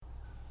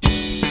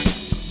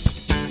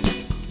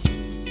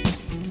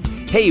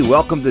Hey,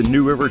 welcome to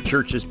New River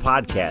Church's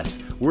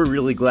podcast. We're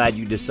really glad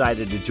you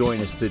decided to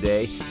join us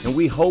today, and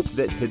we hope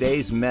that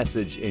today's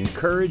message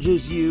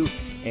encourages you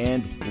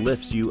and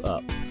lifts you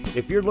up.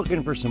 If you're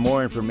looking for some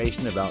more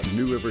information about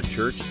New River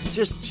Church,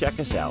 just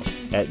check us out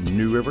at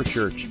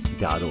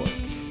newriverchurch.org.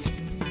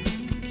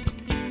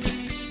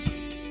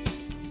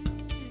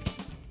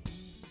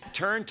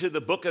 Turn to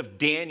the book of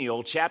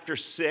Daniel, chapter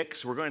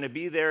 6. We're going to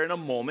be there in a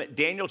moment.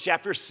 Daniel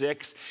chapter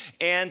 6.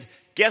 And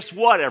guess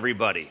what,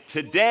 everybody?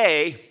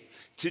 Today,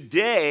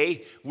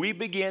 we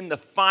begin the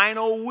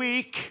final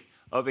week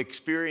of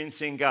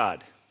experiencing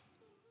God,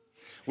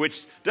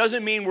 which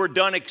doesn't mean we're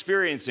done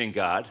experiencing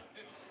God.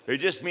 It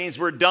just means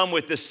we're done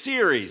with the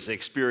series,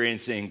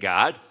 Experiencing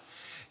God.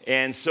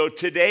 And so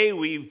today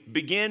we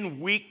begin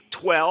week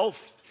 12,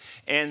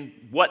 and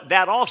what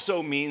that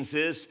also means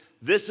is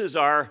this is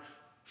our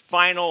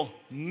final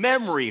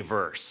memory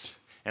verse.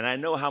 And I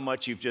know how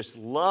much you've just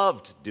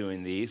loved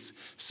doing these.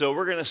 So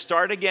we're going to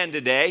start again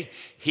today.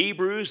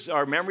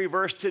 Our memory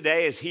verse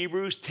today is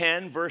Hebrews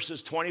 10,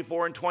 verses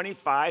 24 and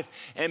 25.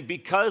 And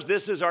because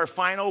this is our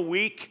final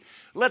week,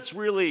 let's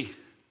really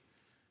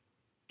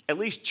at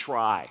least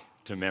try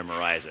to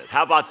memorize it.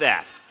 How about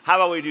that? How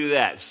about we do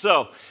that?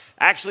 So,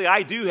 actually,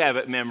 I do have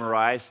it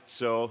memorized.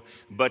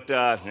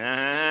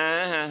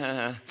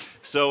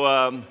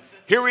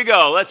 Here we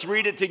go. Let's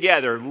read it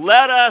together.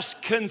 Let us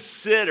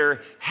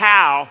consider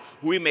how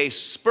we may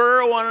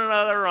spur one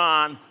another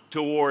on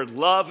toward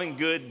love and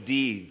good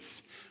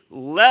deeds.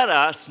 Let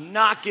us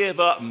not give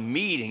up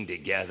meeting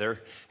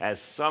together,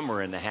 as some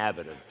are in the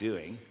habit of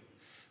doing,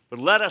 but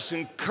let us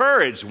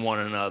encourage one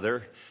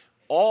another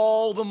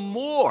all the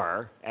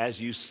more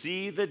as you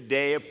see the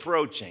day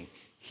approaching.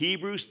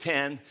 Hebrews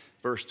 10,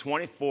 verse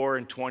 24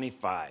 and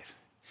 25.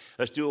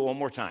 Let's do it one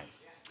more time.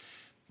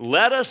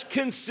 Let us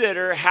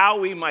consider how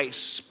we might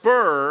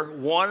spur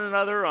one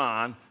another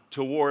on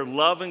toward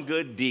love and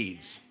good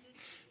deeds.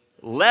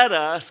 Let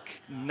us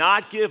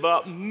not give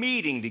up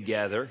meeting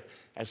together,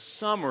 as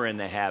some are in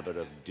the habit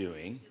of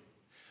doing,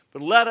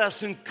 but let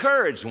us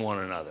encourage one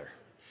another,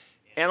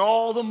 and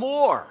all the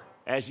more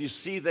as you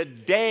see the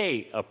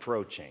day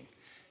approaching.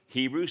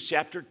 Hebrews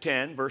chapter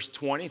 10, verse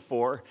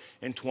 24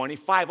 and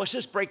 25. Let's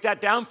just break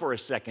that down for a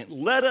second.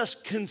 Let us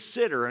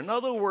consider. In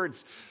other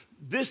words,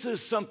 this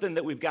is something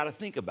that we've got to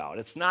think about.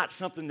 It's not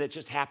something that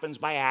just happens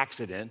by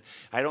accident.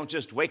 I don't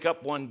just wake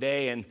up one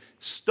day and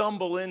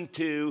stumble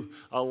into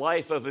a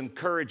life of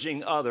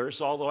encouraging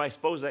others, although I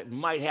suppose that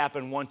might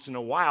happen once in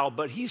a while.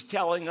 But he's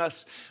telling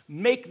us,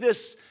 make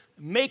this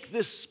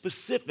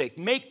specific,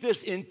 make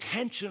this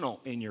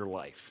intentional in your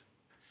life.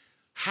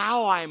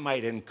 How I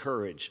might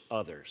encourage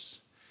others.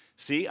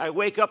 See, I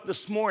wake up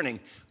this morning,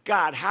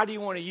 God, how do you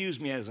want to use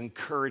me as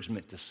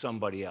encouragement to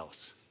somebody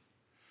else?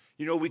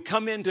 You know, we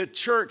come into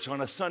church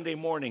on a Sunday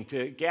morning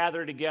to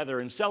gather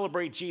together and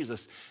celebrate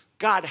Jesus.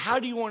 God, how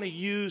do you want to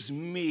use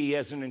me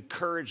as an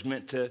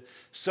encouragement to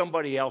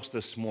somebody else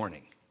this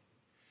morning?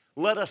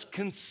 Let us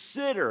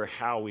consider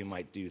how we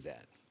might do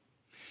that.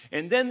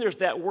 And then there's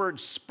that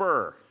word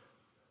spur.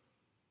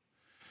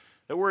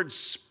 The word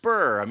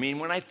spur, I mean,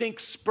 when I think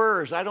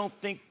spurs, I don't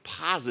think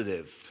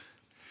positive.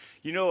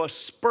 You know, a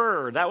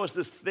spur, that was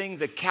this thing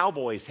that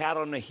cowboys had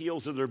on the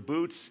heels of their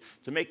boots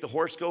to make the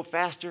horse go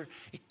faster.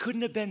 It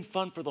couldn't have been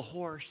fun for the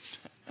horse.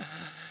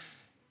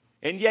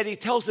 And yet he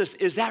tells us,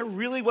 is that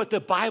really what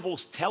the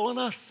Bible's telling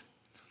us?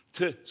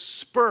 To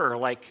spur,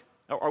 like,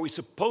 are we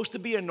supposed to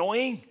be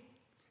annoying?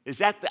 Is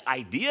that the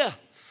idea?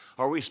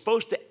 Are we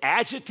supposed to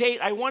agitate?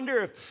 I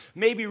wonder if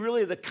maybe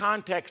really the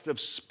context of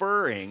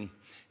spurring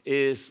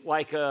is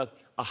like a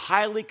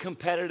highly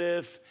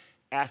competitive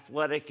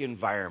athletic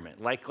environment.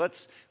 Like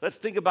let's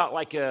think about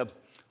like a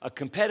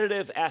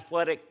competitive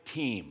athletic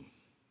team.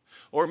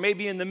 Or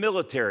maybe in the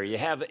military, you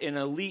have an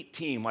elite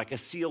team, like a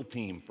SEAL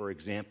team, for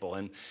example.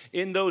 And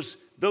in those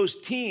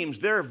teams,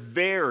 they're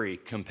very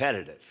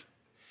competitive.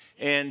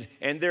 And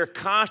they're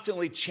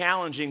constantly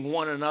challenging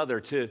one another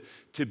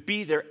to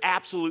be their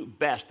absolute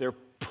best. They're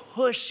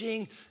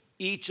pushing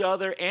each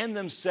other and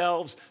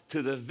themselves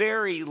to the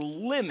very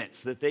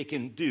limits that they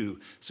can do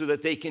so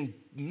that they can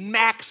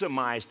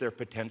maximize their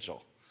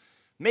potential.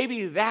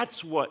 Maybe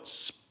that's what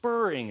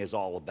spurring is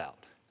all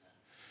about.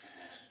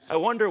 I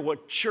wonder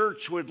what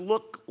church would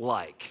look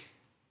like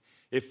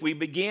if we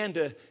began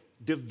to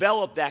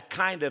develop that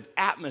kind of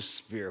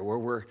atmosphere where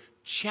we're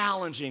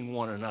challenging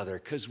one another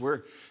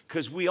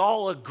because we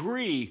all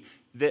agree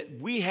that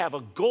we have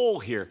a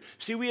goal here.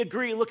 See, we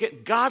agree, look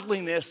at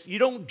godliness. You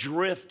don't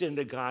drift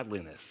into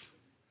godliness.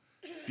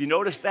 Have you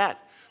noticed that?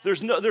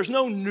 There's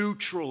no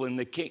neutral in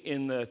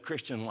the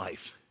Christian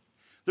life.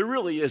 There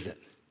really isn't.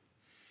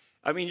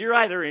 I mean, you're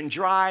either in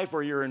drive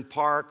or you're in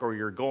park or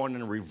you're going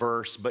in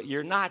reverse, but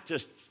you're not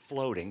just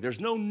floating. There's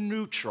no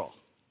neutral.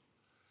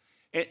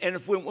 And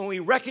when we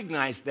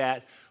recognize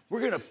that,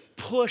 we're going to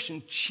push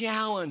and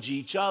challenge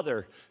each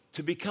other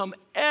to become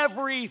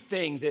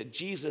everything that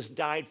Jesus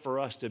died for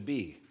us to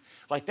be.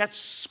 Like that's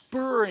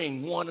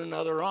spurring one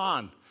another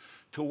on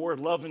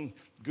toward love and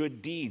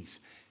good deeds.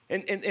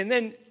 And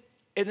then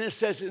it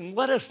says, and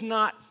let us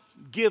not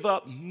give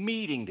up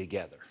meeting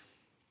together.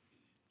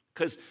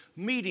 Because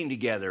meeting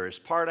together is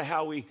part of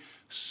how we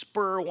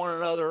spur one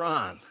another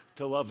on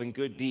to love and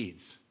good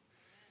deeds.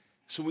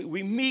 So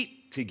we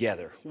meet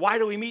together. Why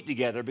do we meet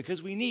together?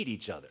 Because we need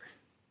each other.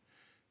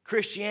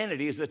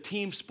 Christianity is a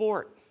team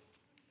sport.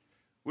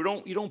 You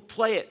don't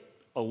play it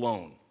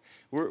alone.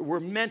 We're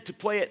meant to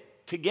play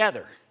it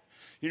together.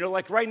 You know,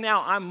 like right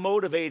now, I'm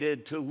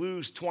motivated to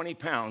lose 20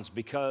 pounds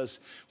because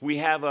we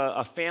have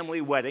a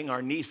family wedding.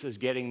 Our niece is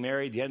getting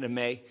married at the end of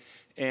May.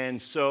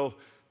 And so,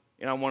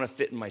 I want to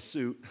fit in my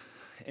suit.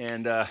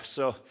 And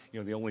so,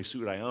 the only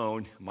suit I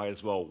own, might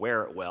as well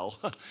wear it well.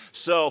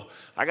 So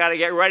I got to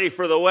get ready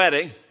for the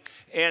wedding.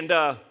 And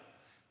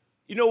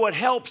what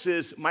helps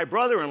is my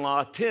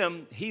brother-in-law,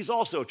 Tim, he's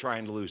also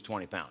trying to lose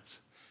 20 pounds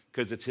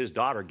because it's his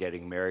daughter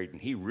getting married,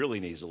 and he really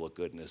needs to look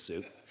good in his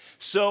suit.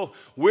 So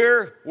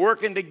we're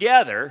working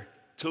together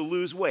to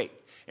lose weight.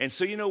 And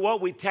so you know what?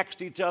 We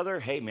text each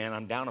other, hey, man,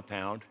 I'm down a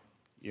pound,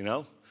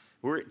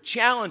 We're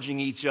challenging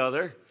each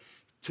other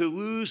to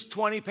lose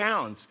 20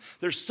 pounds.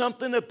 There's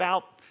something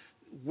about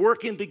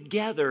working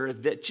together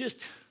that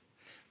just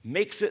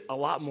makes it a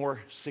lot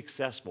more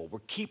successful. We're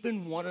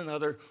keeping one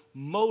another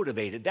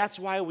motivated. That's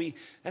why we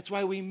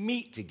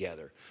meet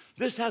together.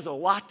 This has a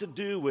lot to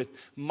do with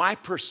my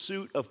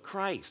pursuit of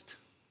Christ.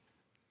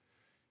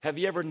 Have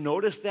you ever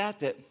noticed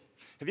that? Have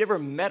you ever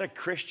met a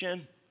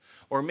Christian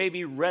or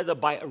maybe read a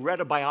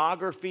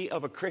biography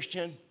of a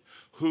Christian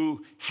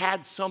who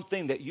had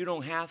something that you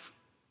don't have?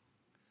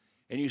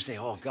 And you say,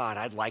 oh, God,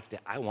 I'd like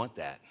that. I want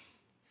that.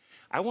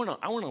 I want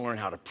to learn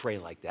how to pray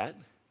like that.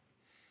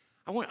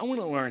 I want to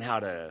learn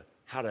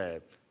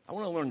I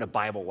want to learn the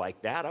Bible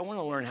like that. I want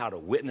to learn how to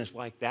witness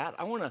like that.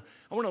 I want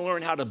to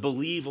learn how to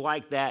believe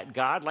like that,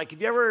 God. Like,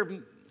 have you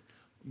ever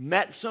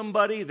met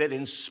somebody that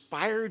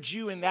inspired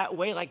you in that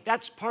way? Like,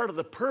 that's part of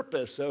the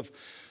purpose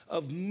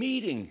of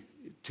meeting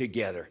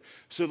together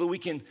so that we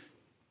can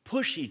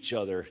push each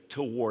other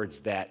towards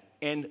that.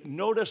 And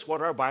notice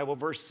what our Bible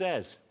verse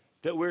says,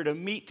 that we're to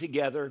meet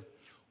together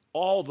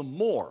all the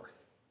more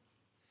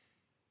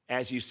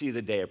as you see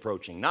the day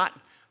approaching, not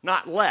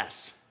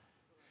less.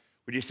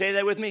 Would you say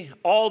that with me?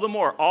 All the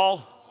more.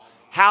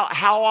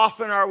 How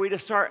often are we to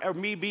start our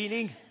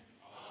meeting?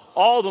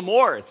 All the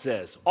more, it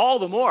says. All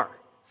the more.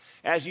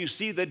 As you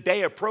see the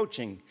day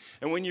approaching.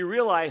 And when you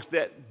realize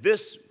that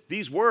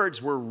these words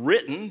were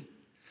written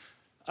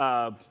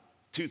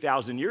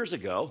 2,000 years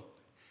ago,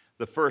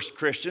 the first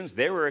Christians,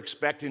 they were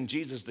expecting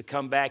Jesus to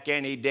come back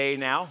any day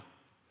now.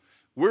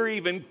 We're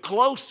even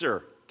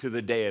closer to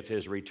the day of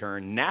his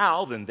return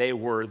now than they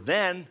were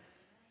then.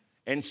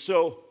 And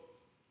so,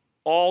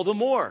 all the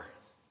more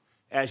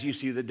as you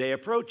see the day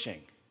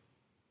approaching.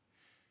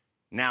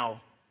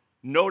 Now,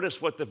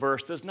 notice what the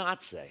verse does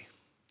not say.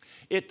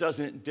 It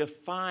doesn't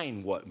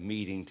define what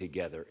meeting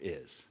together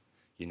is.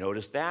 You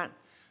notice that?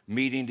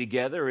 Meeting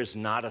together is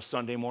not a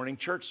Sunday morning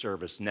church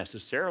service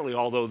necessarily,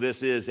 although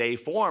this is a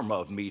form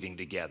of meeting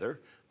together,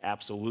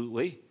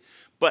 absolutely.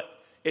 But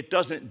it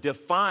doesn't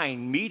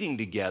define meeting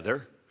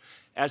together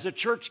as a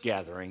church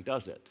gathering,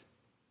 does it?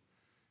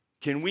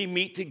 Can we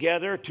meet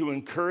together to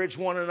encourage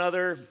one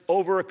another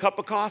over a cup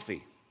of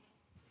coffee?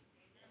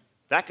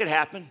 That could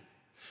happen.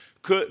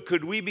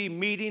 Could we be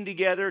meeting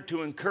together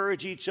to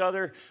encourage each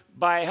other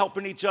by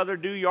helping each other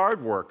do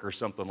yard work or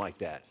something like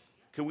that?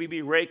 Could we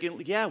be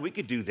raking? Yeah, we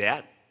could do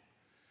that.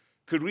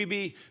 Could we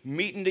be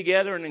meeting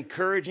together and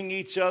encouraging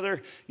each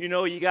other?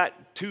 You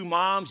got two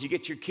moms, you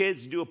get your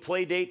kids to do a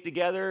play date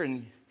together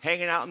and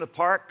hanging out in the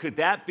park. Could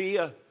that be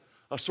a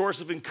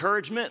source of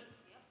encouragement?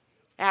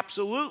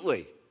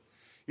 Absolutely.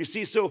 You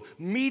see, so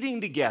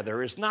meeting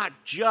together is not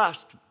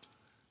just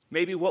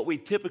maybe what we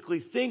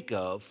typically think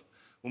of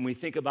when we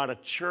think about a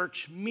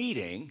church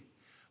meeting,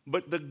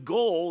 but the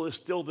goal is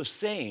still the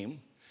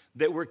same,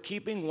 that we're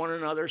keeping one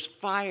another's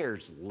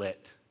fires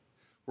lit.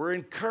 We're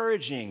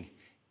encouraging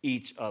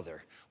each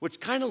other, which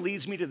kind of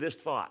leads me to this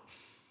thought.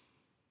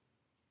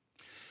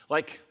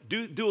 Like,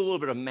 do a little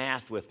bit of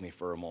math with me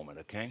for a moment,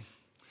 okay?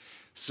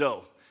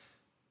 So,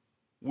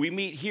 we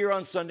meet here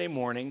on Sunday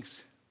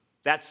mornings.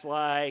 That's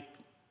like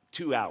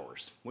 2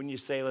 hours. When you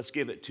say, let's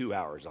give it 2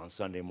 hours on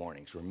Sunday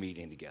mornings, we're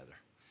meeting together.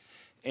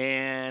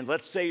 And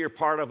let's say you're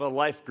part of a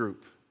life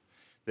group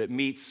that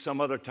meets some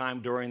other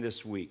time during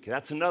this week.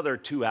 That's another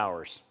 2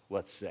 hours,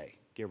 let's say,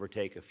 give or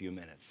take a few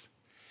minutes.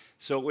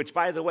 So, which,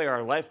 by the way,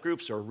 our life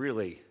groups are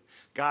really,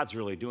 God's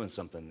really doing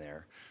something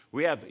there.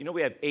 We have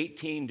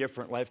 18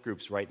 different life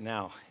groups right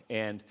now.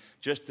 And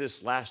just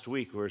this last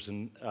week, we're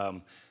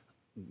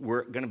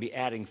going to be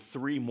adding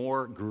 3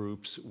 more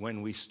groups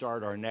when we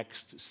start our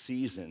next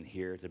season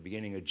here at the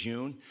beginning of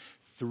June.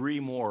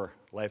 3 more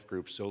life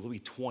groups, so there'll be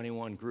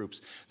 21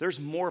 groups. There's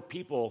more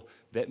people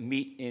that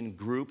meet in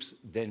groups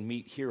than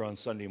meet here on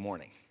Sunday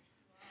morning,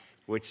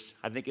 which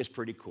I think is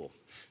pretty cool.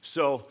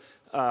 So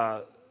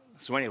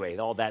anyway,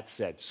 all that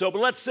said. But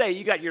let's say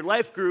you got your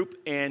life group,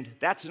 and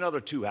that's another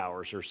 2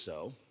 hours or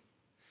so.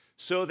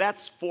 So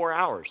that's 4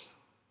 hours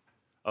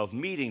of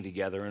meeting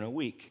together in a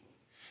week.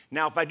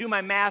 Now, if I do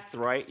my math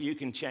right, you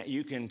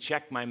can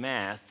check my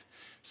math.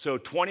 So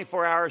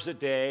 24 hours a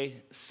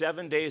day,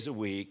 7 days a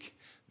week,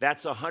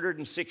 that's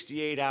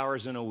 168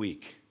 hours in a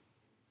week.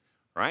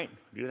 Right?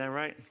 Do that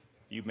right?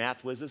 You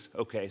math whizzes?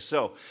 Okay,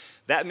 so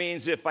that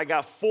means if I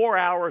got 4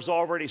 hours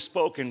already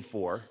spoken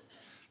for,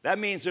 that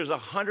means there's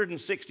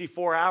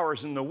 164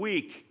 hours in the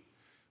week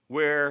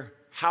where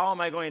how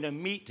am I going to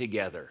meet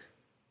together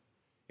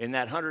in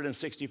that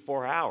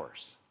 164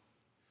 hours?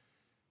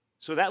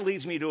 So that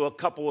leads me to a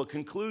couple of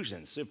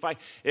conclusions.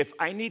 If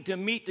I need to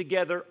meet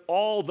together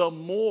all the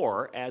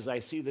more as I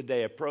see the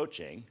day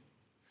approaching,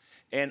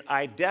 and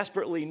I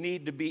desperately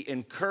need to be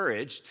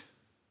encouraged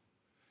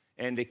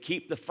and to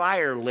keep the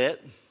fire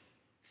lit,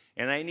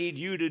 and I need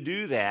you to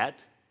do that,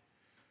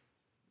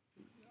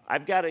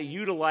 I've got to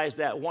utilize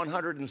that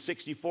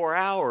 164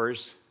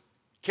 hours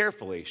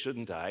carefully,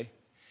 shouldn't I?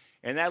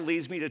 And that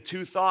leads me to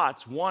two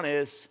thoughts. One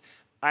is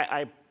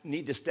I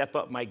need to step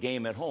up my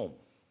game at home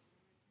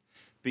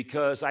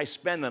because I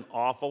spend an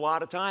awful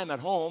lot of time at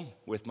home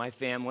with my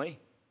family.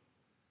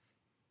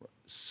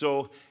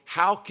 So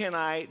how can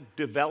I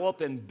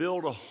develop and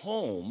build a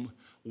home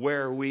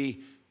where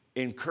we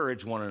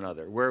encourage one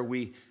another, where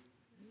we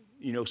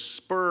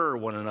spur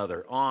one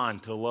another on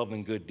to love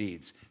and good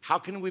deeds? How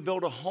can we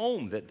build a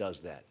home that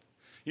does that?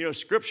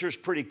 Scripture's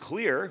pretty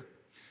clear.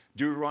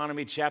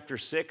 Deuteronomy chapter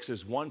 6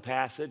 is one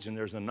passage, and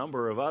there's a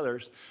number of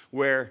others,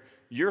 where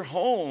your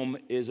home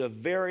is a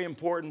very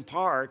important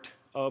part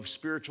of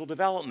spiritual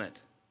development.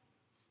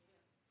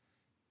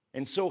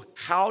 And so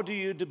how do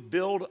you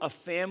build a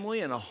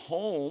family and a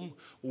home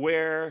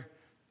where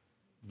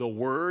the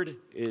Word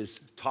is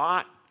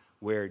taught,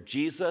 where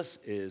Jesus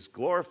is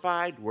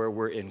glorified, where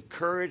we're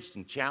encouraged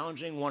and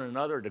challenging one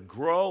another to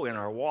grow in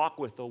our walk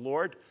with the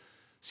Lord?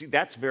 See,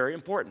 that's very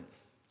important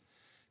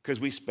because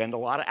we spend a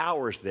lot of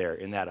hours there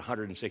in that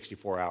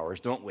 164 hours,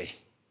 don't we?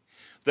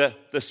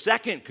 The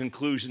second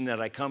conclusion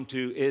that I come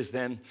to is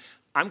then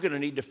I'm going to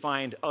need to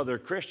find other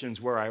Christians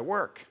where I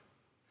work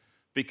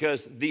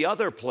because the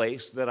other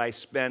place that I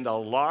spend a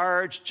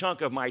large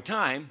chunk of my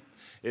time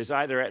is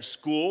either at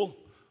school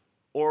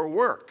or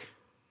work.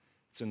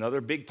 It's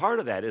another big part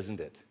of that,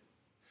 isn't it?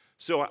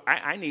 So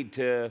I need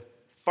to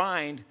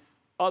find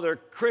other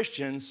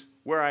Christians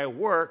where I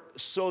work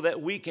so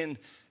that we can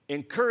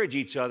encourage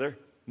each other,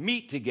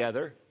 meet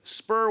together,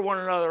 spur one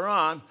another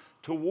on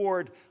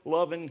toward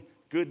love and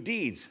good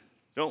deeds,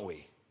 don't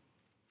we?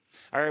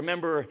 I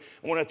want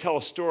to tell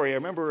a story. I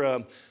remember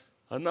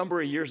a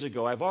number of years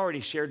ago, I've already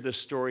shared this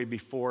story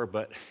before,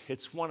 but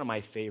it's one of my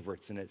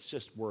favorites, and it's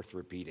just worth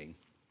repeating.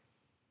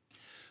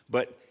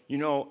 But,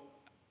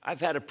 I've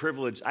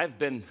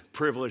been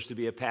privileged to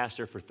be a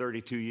pastor for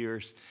 32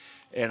 years,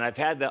 and I've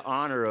had the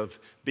honor of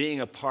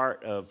being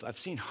I've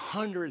seen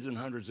hundreds and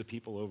hundreds of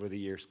people over the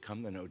years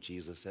come to know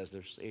Jesus as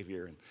their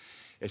Savior, and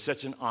it's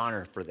such an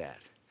honor for that.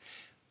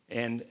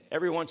 And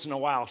every once in a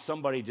while,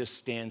 somebody just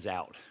stands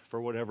out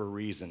for whatever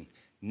reason.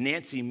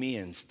 Nancy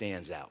Meehan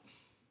stands out.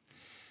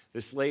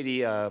 This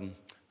lady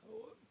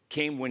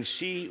came when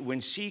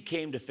she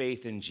came to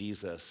faith in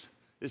Jesus.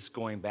 This is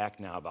going back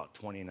now about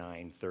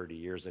 29, 30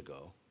 years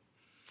ago.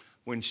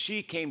 When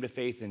she came to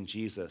faith in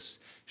Jesus,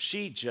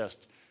 she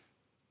just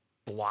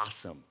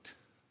blossomed.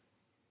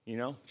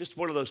 Just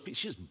one of those people.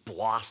 She just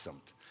blossomed.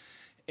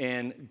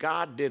 And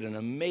God did an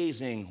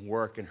amazing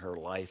work in her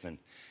life and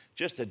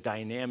just a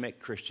dynamic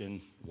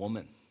Christian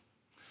woman.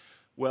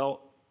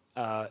 Well,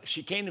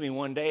 she came to me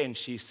one day and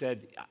she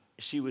said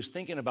she was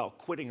thinking about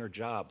quitting her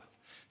job.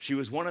 She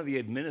was one of the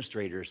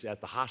administrators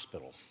at the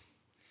hospital.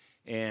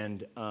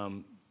 And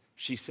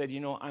she said,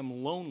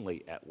 I'm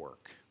lonely at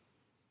work.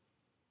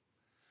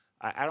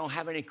 I don't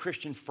have any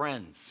Christian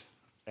friends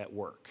at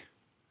work.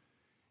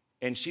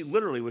 And she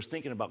literally was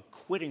thinking about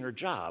quitting her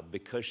job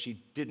because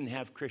she didn't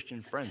have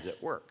Christian friends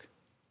at work.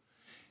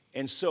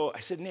 And so I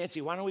said,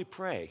 Nancy, why don't we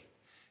pray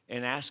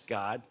and ask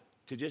God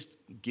to just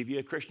give you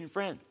a Christian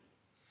friend?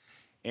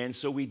 And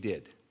so we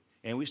did.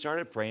 And we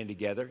started praying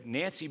together.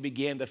 Nancy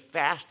began to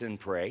fast and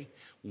pray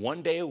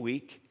one day a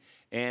week.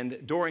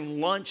 And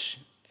during lunch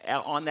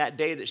on that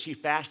day that she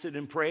fasted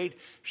and prayed,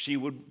 she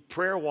would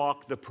prayer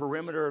walk the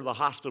perimeter of the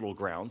hospital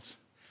grounds,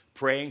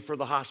 praying for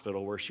the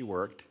hospital where she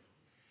worked.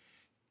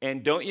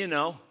 And don't you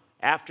know,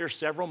 after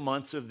several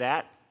months of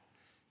that,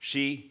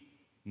 she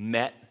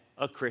met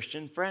a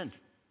Christian friend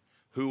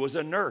who was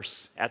a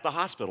nurse at the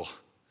hospital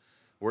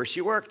where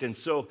she worked. And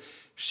so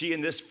she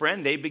and this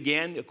friend, they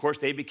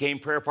became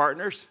prayer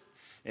partners.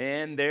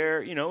 And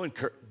they're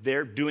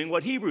doing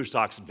what Hebrews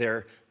talks about.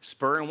 They're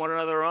spurring one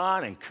another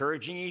on,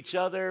 encouraging each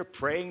other,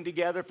 praying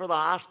together for the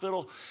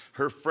hospital.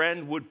 Her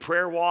friend would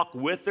prayer walk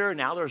with her.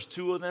 Now there's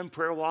two of them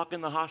prayer walk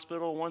in the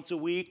hospital once a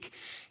week.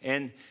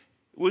 And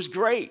it was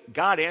great.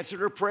 God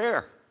answered her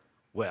prayer.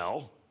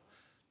 Well,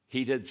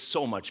 he did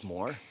so much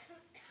more.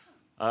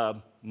 A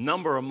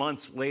number of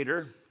months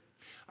later,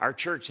 our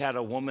church had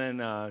a woman,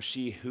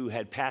 who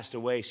had passed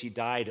away. She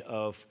died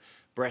of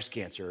breast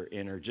cancer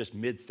in her just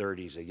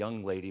mid-30s, a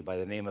young lady by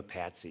the name of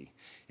Patsy.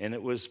 And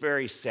it was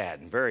very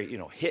sad and very,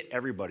 hit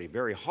everybody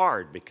very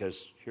hard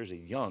because here's a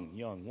young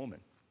woman.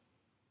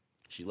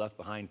 She left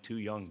behind 2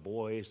 young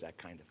boys, that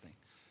kind of thing.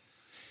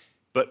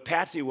 But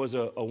Patsy was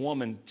a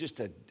woman, just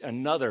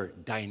another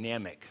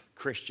dynamic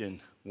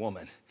Christian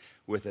woman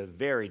with a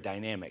very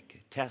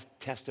dynamic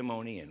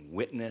testimony and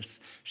witness.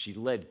 She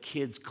led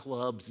kids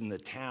clubs in the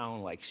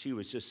town. Like, she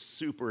was just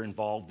super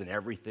involved in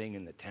everything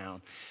in the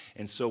town.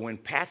 And so when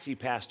Patsy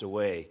passed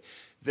away,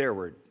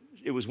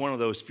 it was one of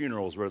those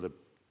funerals where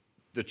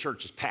the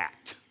church is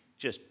packed,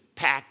 just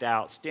packed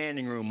out,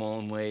 standing room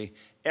only,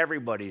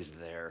 everybody's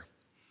there.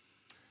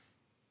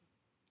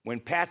 When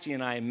Patsy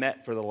and I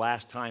met for the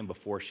last time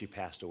before she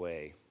passed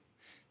away,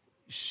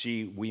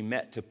 we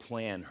met to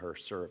plan her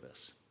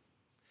service.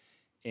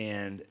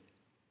 And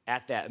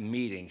at that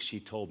meeting, she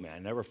told me, I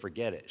never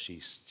forget it, she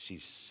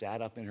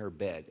sat up in her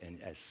bed,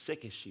 and as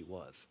sick as she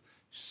was,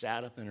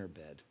 sat up in her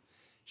bed,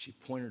 she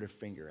pointed her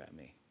finger at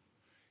me,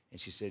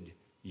 and she said,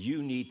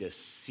 you need to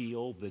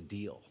seal the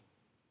deal.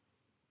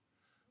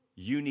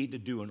 You need to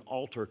do an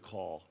altar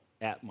call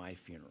at my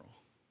funeral.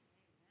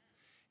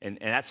 And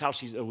that's how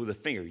she's, with a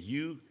finger,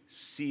 you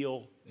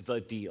seal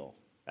the deal.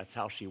 That's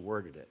how she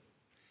worded it.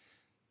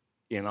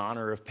 In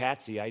honor of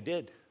Patsy, I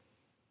did.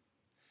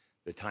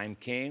 The time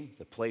came,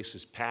 the place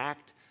is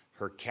packed,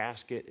 her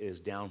casket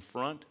is down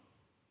front.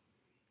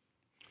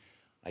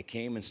 I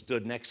came and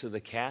stood next to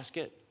the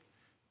casket.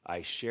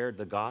 I shared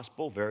the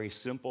gospel, very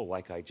simple,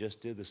 like I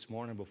just did this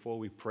morning before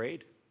we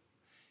prayed.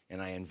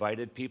 And I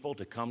invited people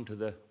to come to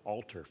the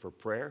altar for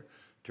prayer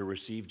to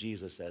receive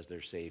Jesus as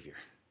their Savior.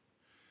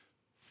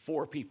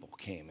 4 people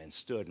came and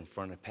stood in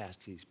front of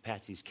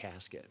Patsy's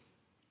casket,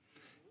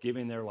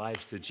 giving their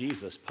lives to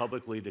Jesus,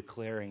 publicly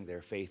declaring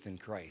their faith in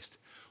Christ.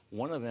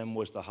 One of them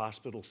was the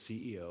hospital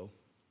CEO.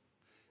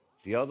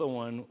 The other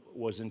one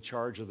was in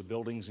charge of the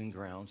buildings and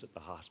grounds at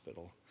the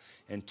hospital.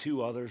 And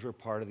 2 others were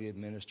part of the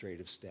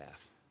administrative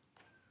staff.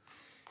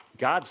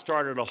 God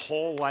started a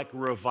whole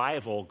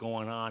revival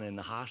going on in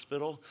the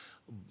hospital.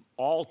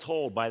 All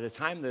told, by the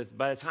time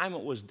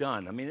it was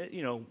done, I mean,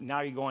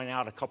 now you're going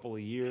out a couple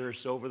of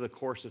years. Over the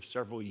course of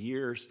several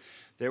years,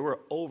 there were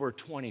over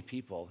 20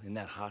 people in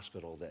that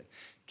hospital that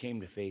came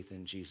to faith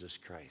in Jesus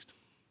Christ.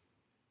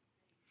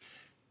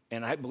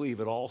 And I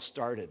believe it all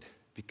started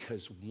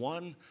because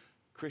one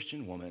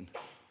Christian woman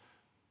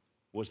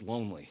was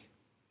lonely.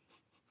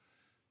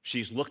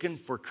 She's looking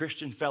for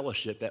Christian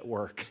fellowship at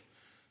work.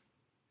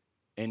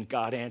 And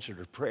God answered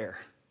her prayer.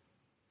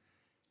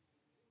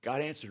 God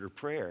answered her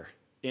prayer,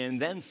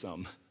 and then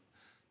some.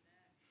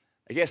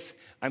 I guess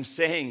I'm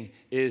saying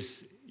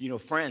is,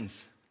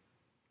 friends,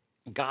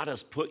 God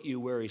has put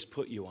you where He's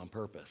put you on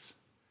purpose.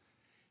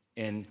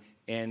 And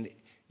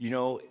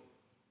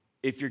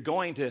if you're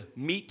going to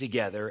meet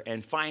together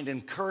and find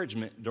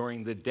encouragement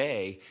during the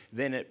day,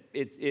 then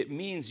it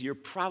means you're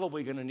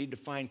probably going to need to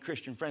find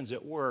Christian friends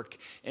at work,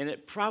 and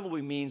it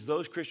probably means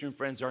those Christian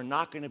friends are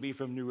not going to be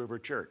from New River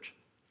Church.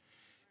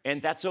 And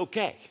that's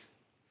okay.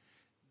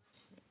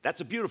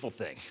 That's a beautiful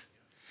thing.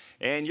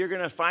 And you're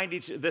going to find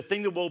the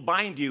thing that will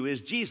bind you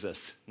is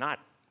Jesus, not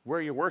where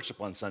you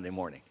worship on Sunday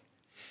morning.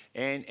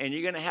 And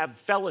you're going to have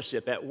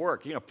fellowship at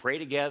work. Pray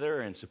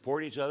together and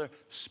support each other,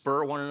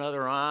 spur one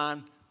another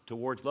on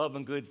towards love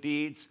and good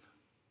deeds.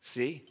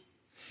 See?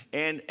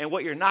 And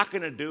what you're not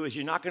going to do is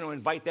you're not going to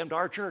invite them to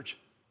our church.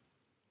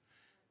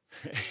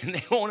 And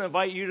they won't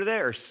invite you to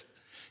theirs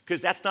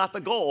because that's not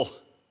the goal.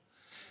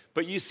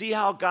 But you see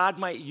how God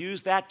might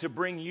use that to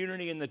bring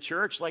unity in the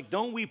church?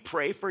 Don't we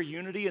pray for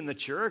unity in the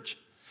church?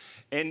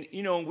 And,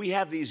 we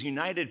have these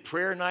united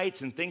prayer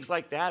nights and things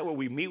like that where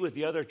we meet with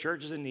the other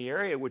churches in the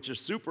area, which is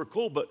super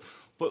cool. But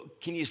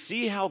can you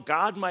see how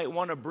God might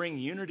want to bring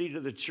unity to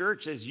the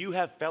church as you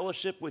have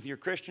fellowship with your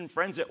Christian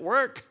friends at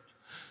work?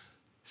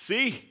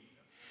 See?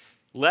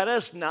 Let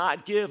us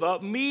not give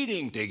up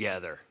meeting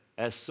together,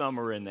 as some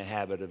are in the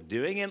habit of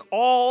doing, and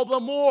all the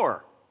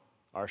more,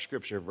 our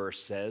scripture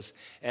verse says,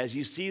 as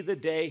you see the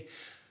day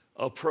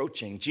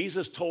approaching.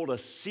 Jesus told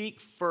us, seek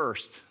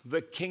first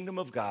the kingdom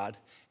of God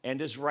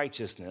and His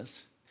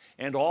righteousness,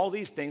 and all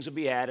these things will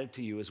be added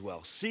to you as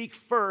well. Seek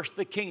first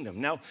the kingdom.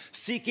 Now,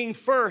 seeking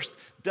first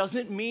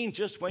doesn't mean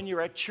just when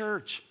you're at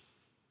church.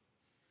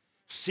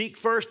 Seek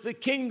first the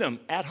kingdom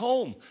at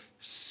home.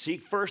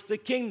 Seek first the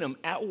kingdom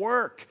at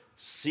work.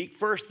 Seek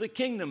first the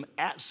kingdom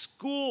at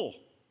school.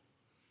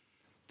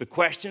 The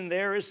question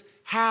there is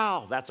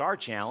how? That's our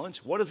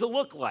challenge. What does it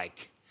look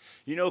like?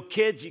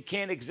 Kids, you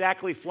can't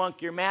exactly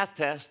flunk your math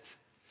test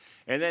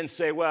and then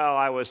say, well,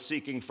 I was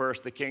seeking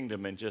first the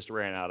kingdom and just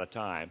ran out of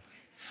time.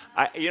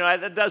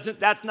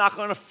 That's not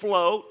going to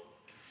float.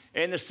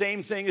 And the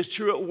same thing is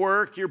true at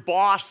work. Your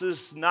boss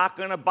is not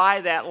going to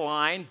buy that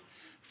line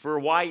for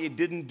why you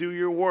didn't do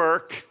your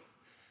work.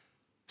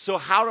 So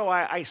how do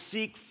I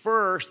seek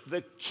first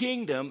the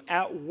kingdom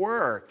at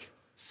work?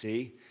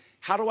 See?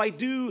 How do I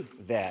do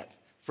that?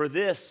 For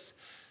this,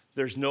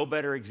 there's no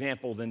better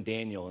example than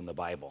Daniel in the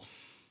Bible.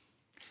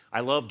 I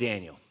love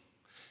Daniel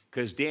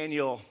because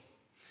Daniel,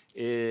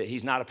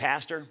 he's not a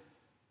pastor,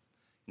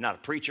 not a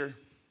preacher.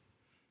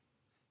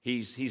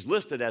 He's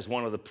listed as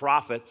one of the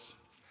prophets,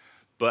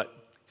 but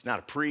he's not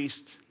a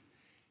priest.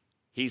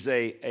 He's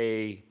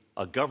a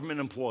a government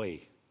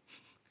employee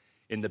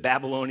in the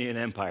Babylonian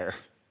Empire.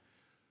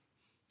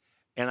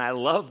 And I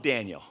love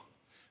Daniel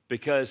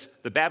because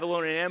the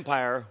Babylonian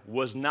Empire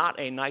was not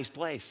a nice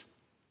place.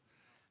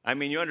 I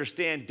mean, you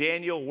understand,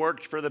 Daniel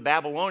worked for the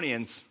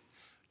Babylonians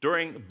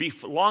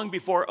long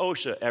before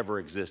OSHA ever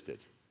existed.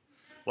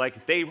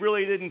 Like, they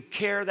really didn't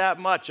care that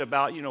much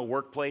about,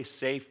 workplace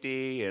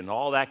safety and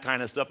all that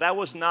kind of stuff. That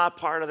was not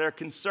part of their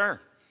concern.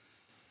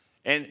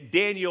 And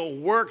Daniel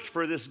worked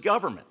for this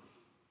government.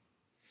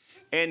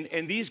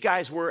 And these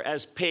guys were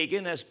as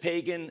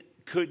pagan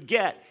could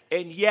get.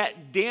 And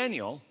yet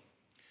Daniel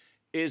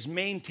is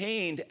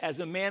maintained as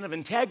a man of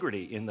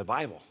integrity in the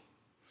Bible.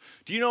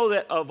 Do you know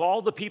that of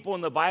all the people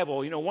in the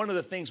Bible, one of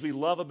the things we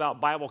love about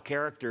Bible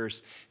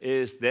characters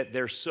is that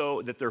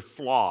they're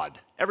flawed.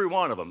 Every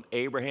one of them,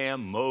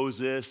 Abraham,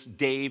 Moses,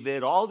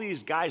 David, all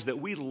these guys that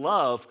we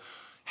love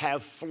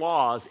have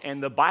flaws,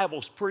 and the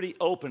Bible's pretty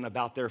open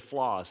about their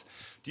flaws.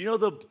 Do you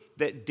know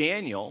that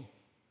Daniel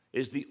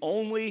is the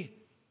only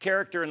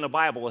character in the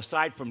Bible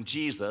aside from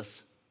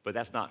Jesus, but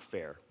that's not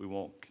fair. We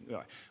won't.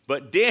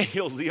 But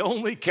Daniel's the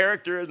only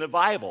character in the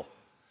Bible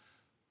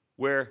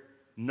where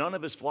none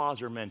of his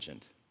flaws are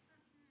mentioned.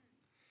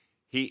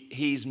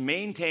 He's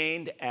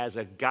maintained as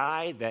a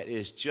guy that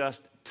is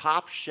just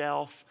top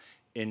shelf,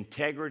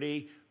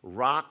 integrity,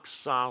 rock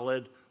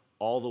solid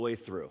all the way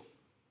through.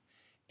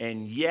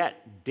 And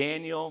yet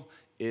Daniel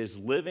is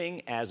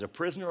living as a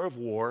prisoner of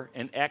war,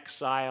 an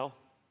exile,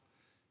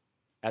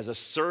 as a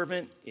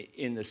servant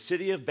in the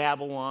city of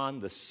Babylon,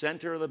 the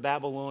center of the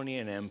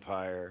Babylonian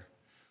Empire,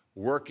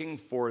 working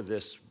for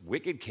this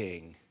wicked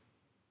king.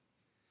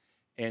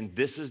 And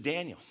this is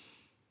Daniel.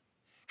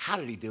 How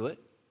did he do it?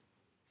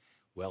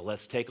 Well,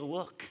 let's take a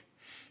look.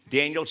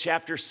 Daniel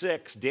chapter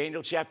 6.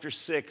 Daniel chapter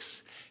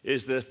 6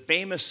 is the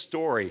famous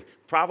story.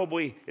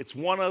 Probably it's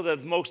one of the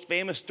most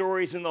famous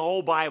stories in the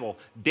whole Bible.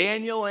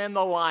 Daniel and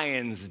the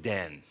lion's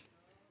den.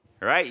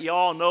 All right, you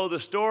all know the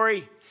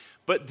story.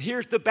 But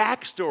here's the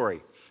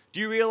backstory. Do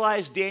you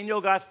realize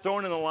Daniel got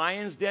thrown in the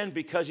lion's den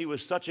because he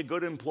was such a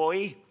good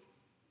employee?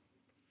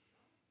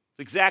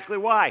 That's exactly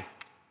why.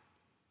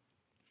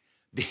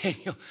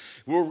 Daniel,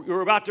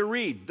 we're about to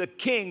read, the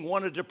king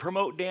wanted to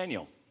promote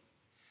Daniel.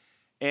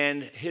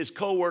 And his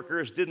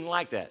co-workers didn't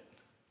like that.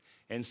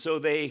 And so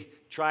they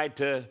tried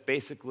to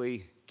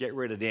basically get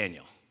rid of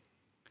Daniel.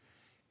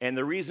 And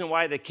the reason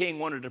why the king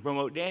wanted to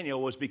promote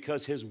Daniel was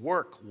because his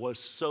work was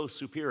so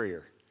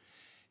superior.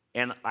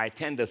 And I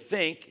tend to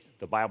think,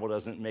 the Bible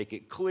doesn't make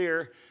it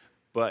clear,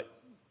 but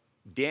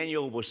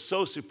Daniel was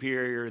so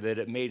superior that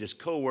it made his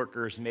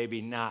co-workers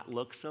maybe not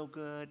look so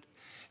good.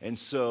 And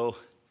so,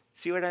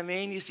 see what I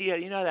mean?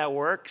 You know how that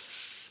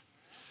works.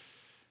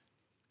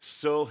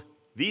 So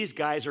these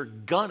guys are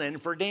gunning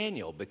for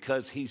Daniel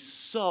because he's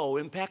so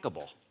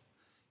impeccable.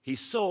 He's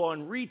so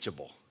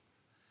unreachable.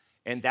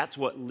 And that's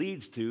what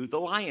leads to the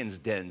lion's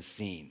den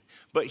scene.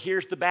 But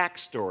here's the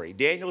backstory.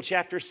 Daniel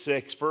chapter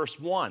 6, verse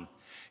 1.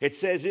 It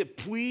says, it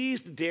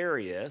pleased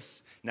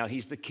Darius, now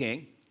he's the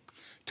king,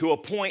 to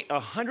appoint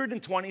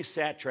 120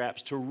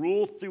 satraps to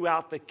rule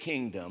throughout the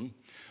kingdom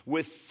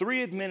with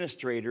 3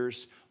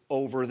 administrators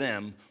over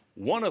them,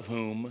 one of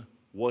whom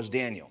was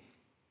Daniel.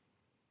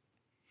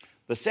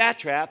 The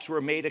satraps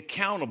were made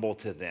accountable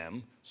to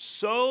them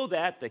so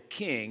that the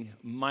king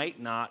might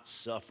not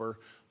suffer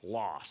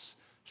loss.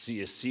 So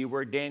you see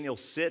where Daniel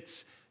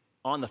sits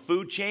on the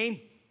food chain?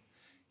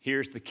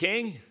 Here's the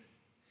king.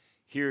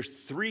 Here's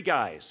 3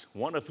 guys,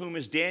 one of whom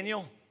is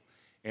Daniel.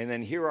 And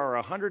then here are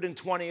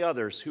 120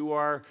 others who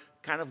are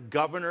kind of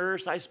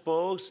governors, I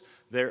suppose.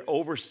 They're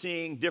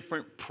overseeing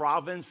different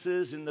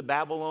provinces in the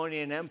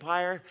Babylonian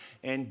Empire.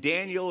 And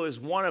Daniel is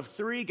one of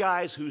 3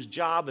 guys whose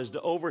job is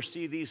to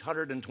oversee these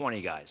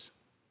 120 guys.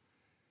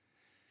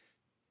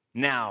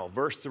 Now,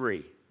 verse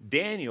 3.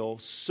 Daniel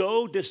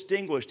so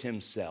distinguished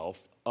himself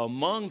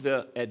among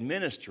the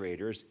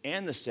administrators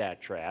and the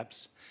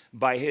satraps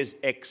by his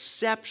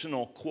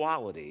exceptional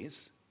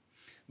qualities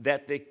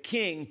that the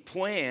king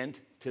planned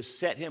to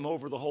set him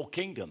over the whole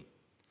kingdom.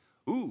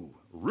 Ooh,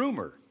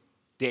 rumor,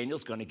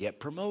 Daniel's going to get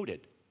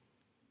promoted.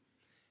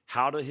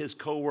 How do his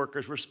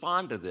co-workers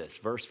respond to this?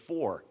 Verse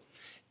 4.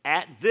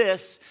 At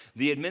this,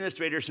 the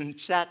administrators and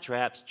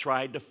satraps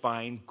tried to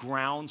find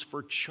grounds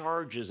for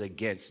charges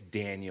against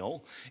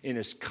Daniel in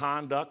his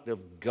conduct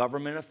of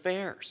government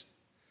affairs.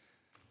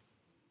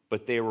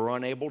 But they were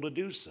unable to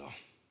do so.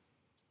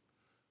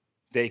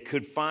 They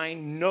could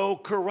find no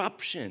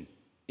corruption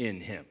in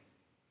him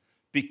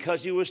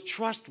because he was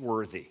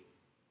trustworthy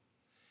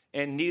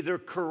and neither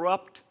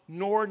corrupt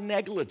nor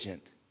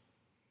negligent.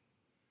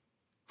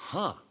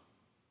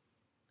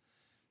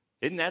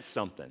 Isn't that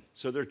something?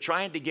 So they're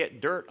trying to get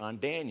dirt on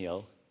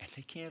Daniel, and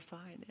they can't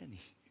find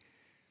any.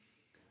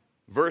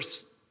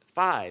 Verse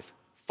 5,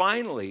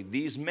 finally,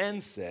 these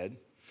men said,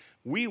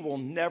 we will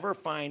never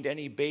find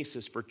any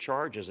basis for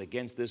charges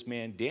against this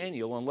man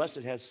Daniel unless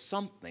it has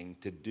something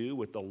to do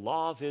with the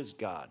law of his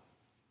God.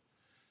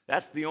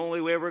 That's the only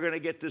way we're going to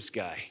get this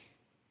guy.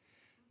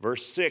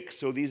 Verse 6,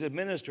 so these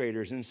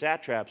administrators and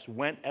satraps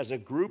went as a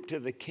group to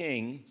the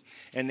king,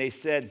 and they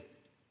said,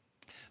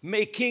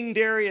 May King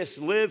Darius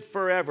live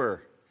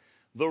forever.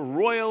 The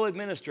royal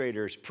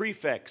administrators,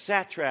 prefects,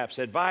 satraps,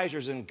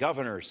 advisors, and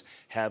governors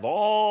have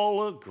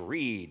all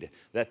agreed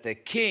that the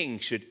king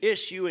should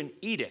issue an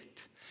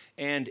edict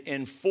and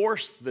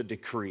enforce the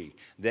decree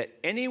that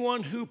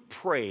anyone who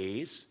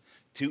prays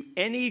to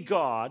any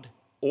god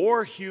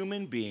or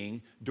human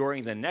being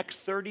during the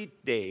next 30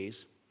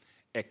 days,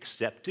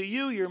 except to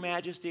you, your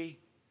majesty,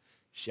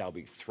 shall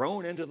be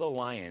thrown into the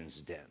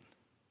lion's den.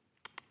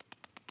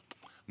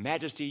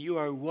 Majesty, you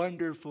are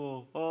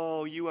wonderful.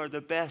 Oh, you are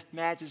the best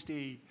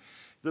majesty,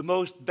 the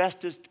most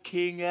bestest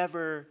king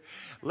ever.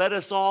 Let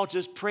us all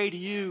just pray to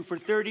you for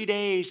 30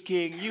 days,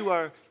 king. You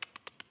are...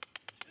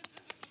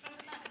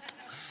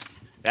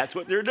 That's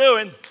what they're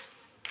doing.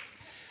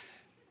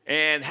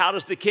 And how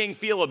does the king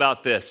feel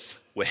about this?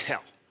 Well,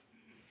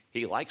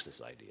 he likes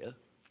this idea.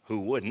 Who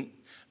wouldn't?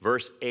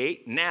 Verse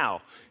 8,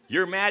 now,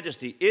 your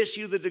majesty,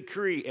 issue the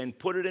decree and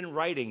put it in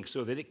writing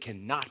so that it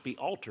cannot be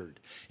altered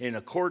in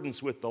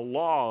accordance with the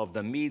law of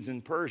the Medes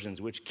and Persians,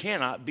 which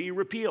cannot be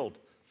repealed.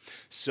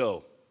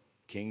 So,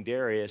 King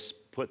Darius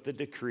put the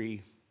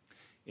decree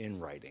in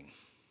writing,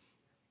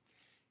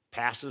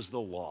 passes the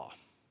law.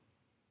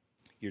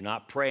 You're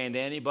not praying to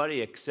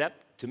anybody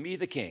except to me,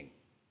 the king,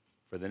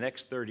 for the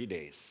next 30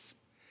 days.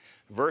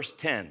 Verse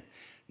 10,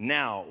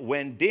 now,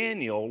 when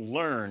Daniel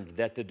learned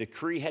that the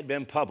decree had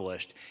been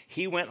published,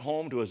 he went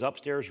home to his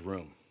upstairs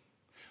room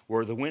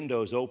where the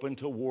windows opened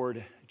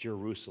toward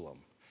Jerusalem.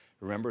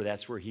 Remember,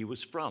 that's where he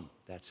was from.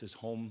 That's his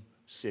home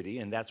city,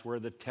 and that's where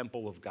the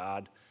temple of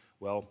God,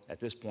 well, at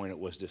this point it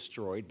was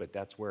destroyed, but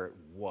that's where it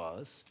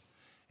was.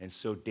 And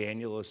so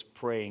Daniel is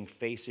praying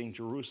facing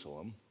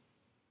Jerusalem.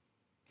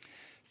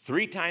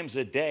 3 times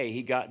a day,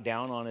 he got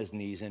down on his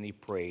knees and he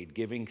prayed,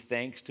 giving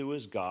thanks to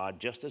his God,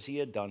 just as he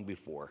had done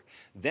before.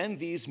 Then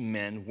these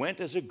men went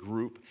as a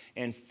group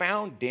and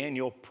found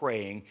Daniel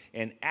praying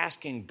and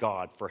asking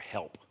God for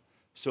help.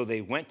 So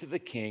they went to the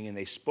king and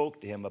they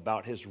spoke to him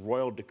about his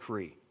royal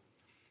decree.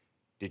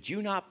 Did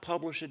you not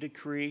publish a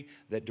decree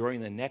that during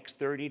the next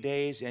 30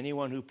 days,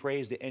 anyone who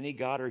prays to any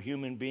god or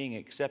human being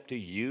except to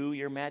you,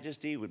 your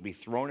majesty, would be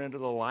thrown into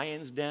the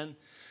lion's den?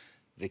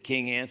 The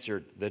king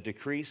answered, the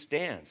decree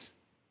stands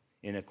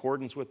in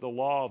accordance with the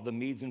law of the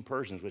Medes and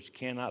Persians, which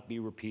cannot be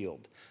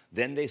repealed.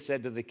 Then they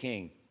said to the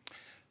king,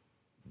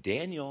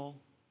 Daniel,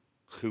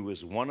 who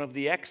is one of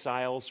the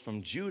exiles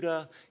from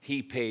Judah,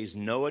 he pays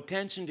no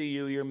attention to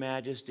you, your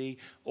majesty,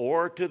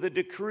 or to the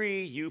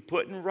decree you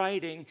put in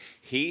writing.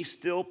 He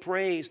still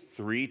prays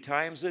 3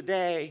 times a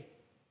day.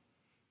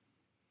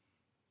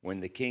 When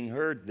the king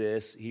heard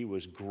this, he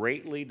was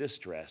greatly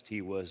distressed.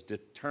 He was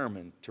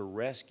determined to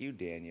rescue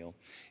Daniel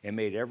and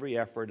made every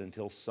effort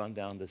until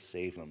sundown to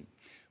save him.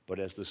 But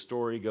as the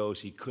story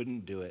goes, he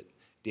couldn't do it.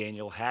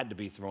 Daniel had to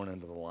be thrown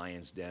into the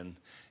lion's den.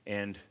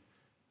 And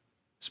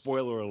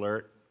spoiler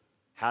alert,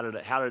 how did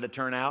it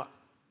turn out?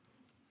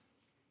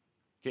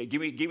 Okay,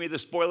 give me the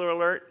spoiler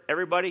alert,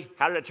 everybody.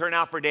 How did it turn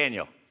out for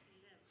Daniel?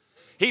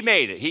 He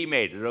made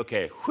it.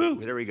 Okay,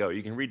 whew, there we go.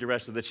 You can read the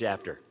rest of the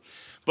chapter.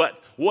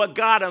 But what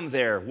got him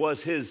there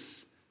was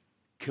his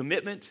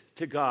commitment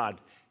to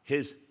God,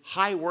 his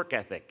high work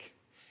ethic,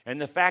 and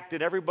the fact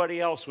that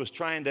everybody else was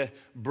trying to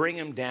bring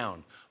him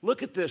down.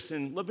 Look at this,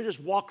 and let me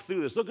just walk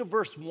through this. Look at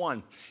verse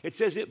 1. It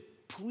says,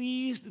 it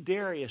pleased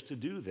Darius to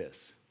do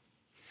this.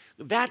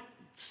 That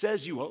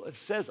says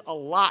a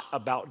lot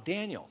about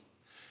Daniel.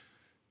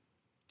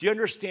 Do you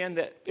understand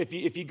that if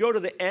you go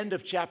to the end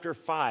of chapter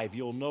 5,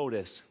 you'll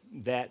notice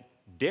that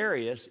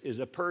Darius is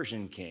a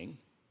Persian king.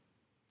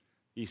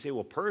 You say,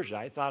 well, Persia,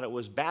 I thought it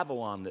was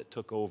Babylon that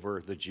took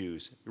over the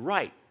Jews.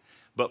 Right,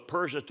 but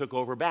Persia took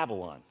over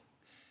Babylon,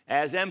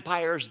 as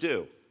empires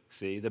do.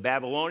 See, the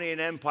Babylonian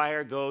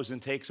Empire goes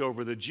and takes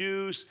over the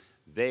Jews.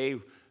 They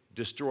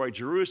destroy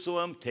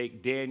Jerusalem,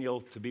 take Daniel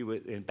to be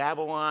in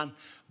Babylon.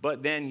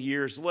 But then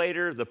years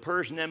later, the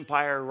Persian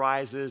Empire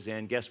rises,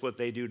 and guess what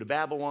they do to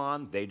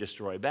Babylon? They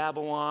destroy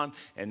Babylon,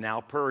 and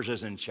now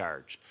Persia's in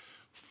charge.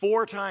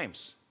 4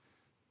 times.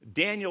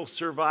 Daniel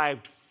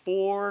survived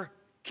 4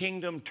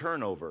 kingdom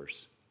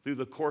turnovers through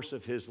the course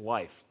of his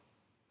life.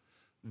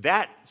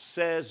 That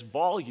says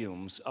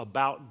volumes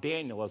about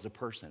Daniel as a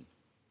person.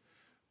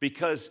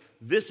 Because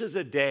this is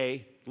a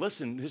day,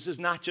 listen, this is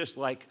not just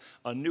like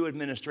a new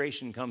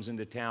administration comes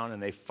into town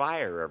and they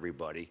fire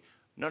everybody.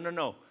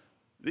 No.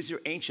 These are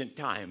ancient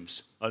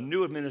times. A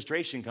new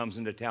administration comes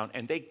into town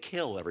and they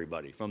kill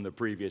everybody from the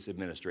previous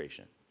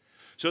administration.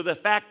 So the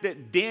fact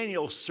that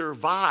Daniel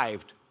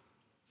survived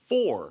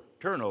 4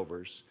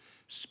 turnovers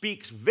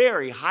speaks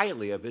very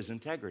highly of his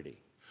integrity.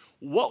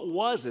 What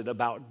was it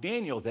about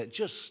Daniel that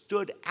just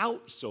stood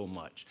out so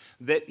much?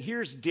 That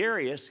here's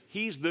Darius,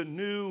 he's the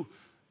new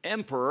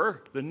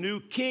emperor, the new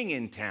king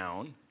in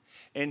town,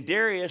 and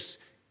Darius,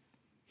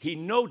 he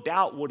no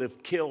doubt would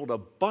have killed a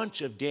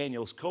bunch of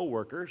Daniel's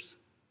co-workers,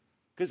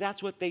 because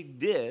that's what they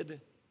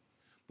did.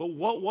 But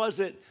what was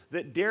it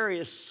that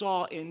Darius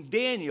saw in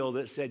Daniel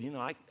that said,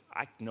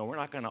 no, we're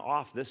not going to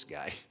off this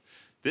guy.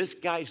 This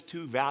guy's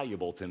too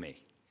valuable to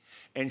me.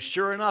 And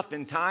sure enough,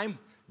 in time,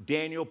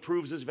 Daniel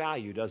proves his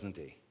value, doesn't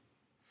he?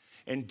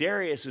 And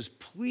Darius is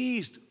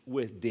pleased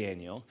with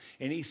Daniel,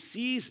 and he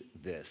sees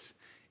this.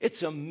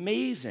 It's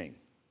amazing.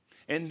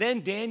 And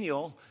then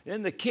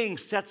the king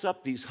sets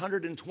up these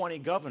 120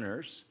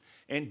 governors,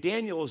 and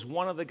Daniel is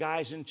one of the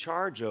guys in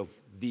charge of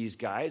these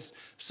guys.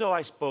 So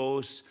I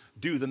suppose,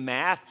 do the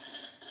math,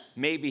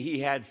 maybe he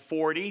had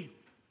 40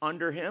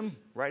 under him,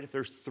 right? If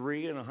there's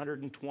 3 and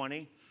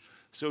 120.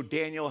 So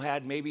Daniel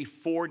had maybe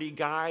 40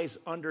 guys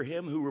under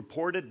him who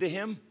reported to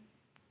him.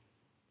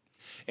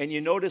 And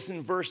you notice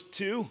in verse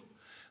 2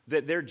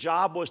 that their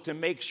job was to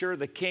make sure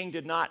the king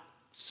did not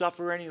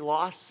suffer any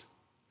loss.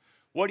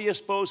 What do you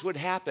suppose would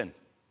happen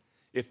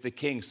if the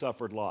king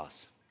suffered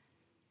loss?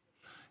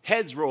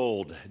 Heads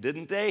rolled,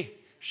 didn't they?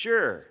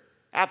 Sure,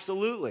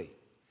 absolutely.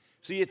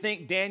 So you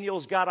think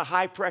Daniel's got a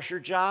high-pressure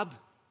job?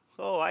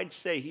 Oh, I'd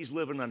say he's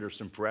living under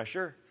some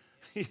pressure.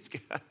 He's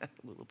got a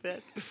little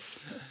bit.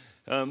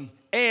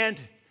 And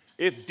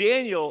if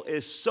Daniel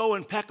is so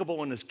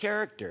impeccable in his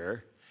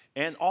character,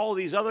 and all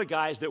these other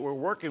guys that were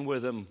working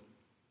with him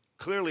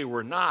clearly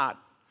were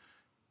not,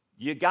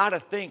 you got to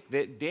think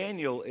that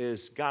Daniel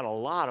is got a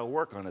lot of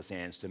work on his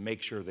hands to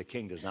make sure the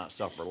king does not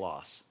suffer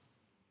loss,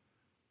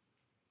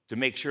 to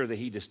make sure that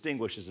he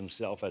distinguishes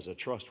himself as a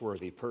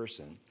trustworthy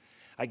person.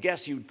 I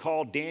guess you'd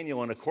call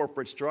Daniel in a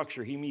corporate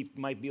structure. He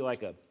might be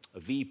like a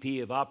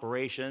VP of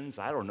operations.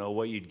 I don't know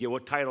what you'd give,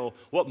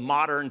 what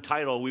modern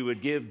title we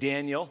would give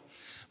Daniel.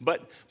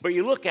 But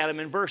you look at him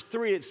in verse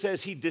 3, it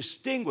says he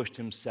distinguished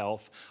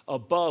himself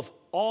above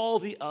all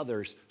the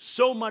others,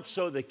 so much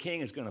so the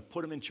king is going to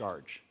put him in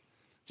charge.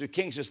 So the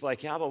king's just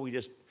like, how about we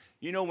just,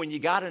 when you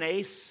got an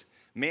ace,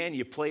 man,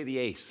 you play the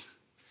ace.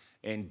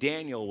 And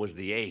Daniel was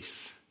the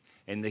ace.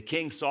 And the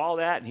king saw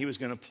that, and he was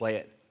going to play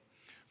it.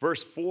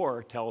 Verse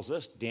 4 tells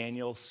us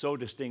Daniel so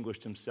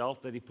distinguished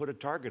himself that he put a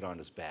target on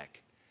his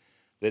back,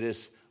 that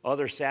his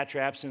other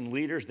satraps and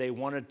leaders, they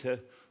wanted to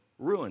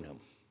ruin him.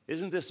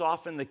 Isn't this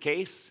often the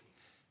case?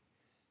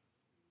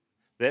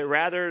 That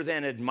rather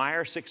than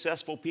admire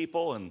successful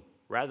people and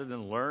rather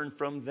than learn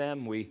from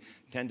them, we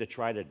tend to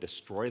try to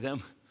destroy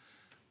them.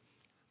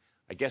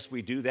 I guess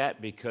we do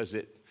that because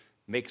it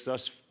makes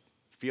us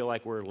feel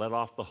like we're let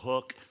off the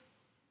hook.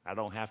 I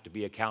don't have to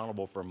be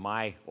accountable for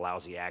my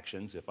lousy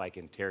actions if I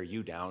can tear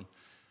you down.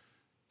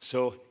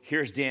 So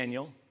here's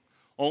Daniel.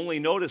 Only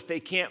notice they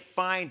can't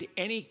find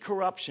any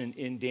corruption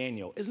in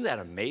Daniel. Isn't that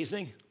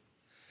amazing?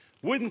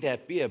 Wouldn't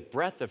that be a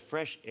breath of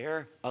fresh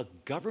air? A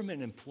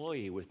government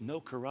employee with no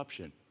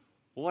corruption.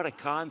 What a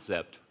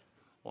concept.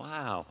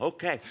 Wow,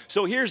 okay.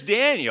 So here's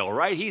Daniel,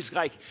 right? He's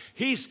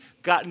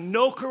got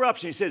no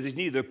corruption. He says he's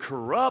neither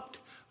corrupt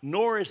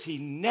nor is he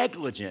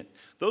negligent.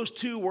 Those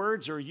two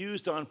words are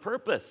used on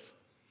purpose.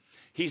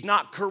 He's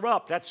not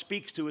corrupt. That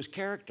speaks to his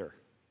character.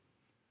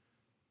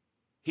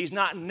 He's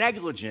not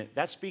negligent.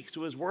 That speaks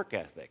to his work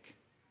ethic.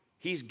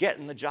 He's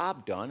getting the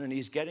job done, and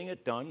he's getting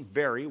it done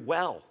very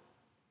well.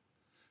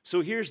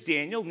 So here's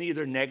Daniel,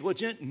 neither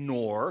negligent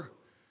nor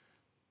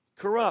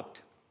corrupt.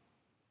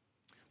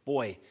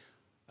 Boy,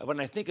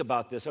 when I think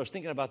about this, I was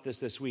thinking about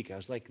this week. I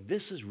was like,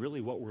 this is really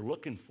what we're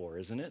looking for,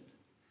 isn't it?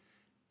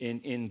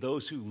 In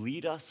those who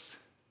lead us.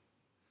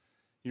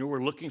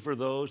 We're looking for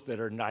those that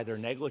are neither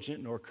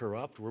negligent nor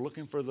corrupt. We're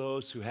looking for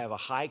those who have a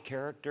high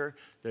character,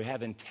 they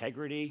have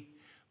integrity,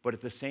 but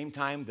at the same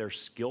time, they're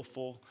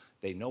skillful.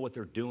 They know what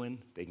they're doing.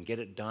 They can get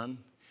it done.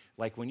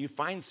 Like when you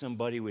find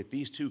somebody with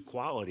these two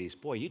qualities,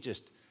 boy,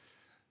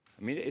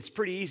 it's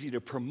pretty easy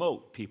to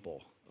promote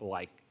people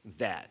like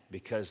that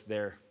because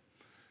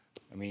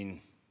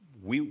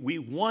we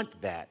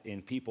want that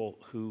in people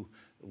who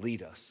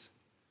lead us.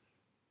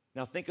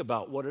 Now think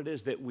about what it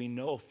is that we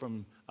know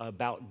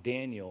about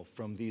Daniel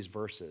from these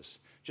verses.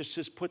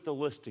 Just put the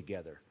list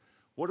together.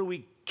 What do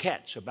we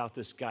catch about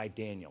this guy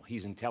Daniel?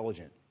 He's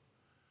intelligent.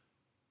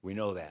 We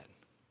know that.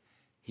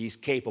 He's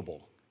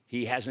capable.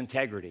 He has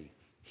integrity.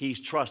 He's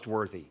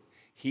trustworthy.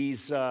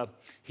 He's a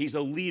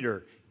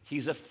leader.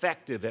 He's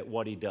effective at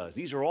what he does.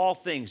 These are all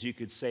things you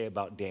could say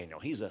about Daniel.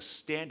 He's a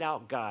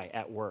standout guy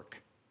at work.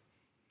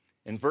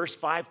 And verse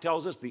 5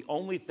 tells us the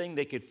only thing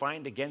they could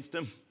find against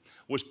him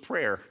was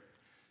prayer.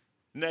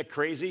 Isn't that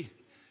crazy?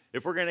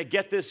 If we're going to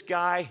get this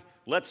guy,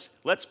 let's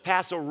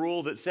pass a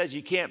rule that says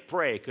you can't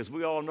pray, because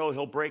we all know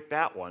he'll break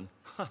that one.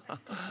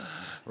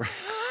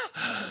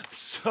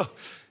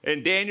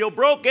 And Daniel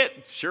broke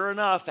it, sure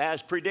enough,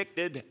 as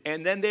predicted,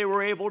 and then they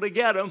were able to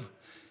get him.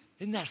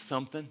 Isn't that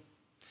something?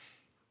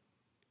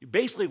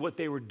 Basically, what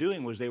they were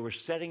doing was they were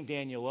setting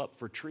Daniel up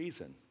for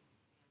treason.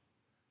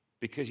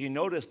 Because you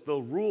notice the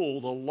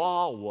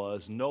law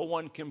was no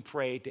one can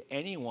pray to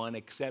anyone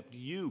except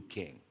you,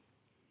 king.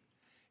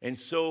 And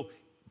so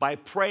by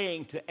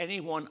praying to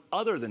anyone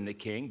other than the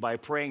king, by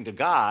praying to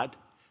God,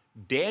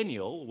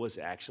 Daniel was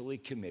actually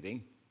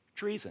committing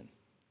treason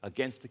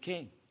against the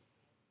king.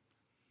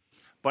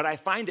 But I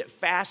find it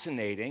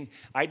fascinating.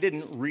 I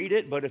didn't read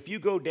it, but if you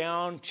go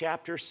down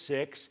chapter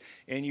 6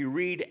 and you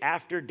read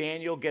after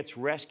Daniel gets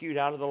rescued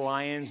out of the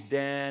lion's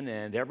den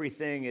and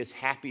everything is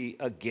happy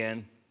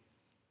again,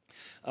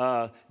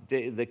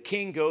 the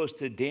king goes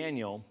to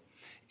Daniel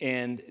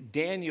And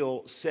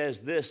Daniel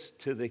says this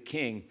to the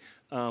king.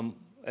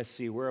 Let's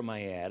see, where am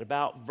I at?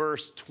 About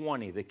verse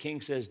 20. The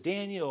king says,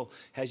 Daniel,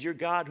 has your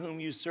God whom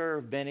you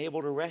serve been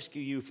able to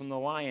rescue you from the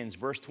lions?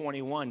 Verse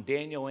 21,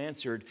 Daniel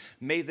answered,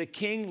 may the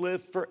king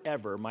live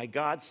forever. My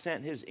God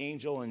sent his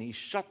angel and he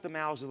shut the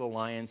mouths of the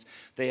lions.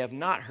 They have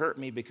not hurt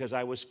me because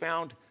I was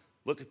found,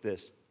 look at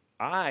this,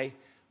 I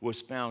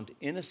was found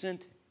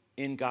innocent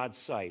in God's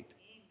sight.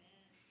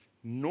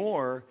 Amen.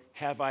 Nor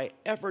have I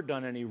ever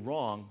done any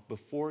wrong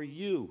before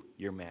you,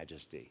 your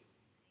majesty.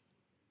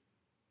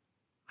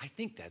 I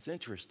think that's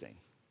interesting.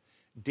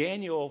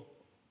 Daniel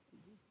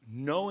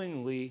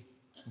knowingly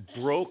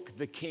broke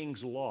the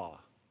king's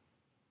law,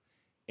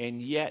 and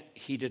yet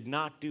he did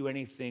not do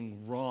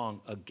anything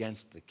wrong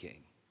against the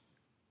king.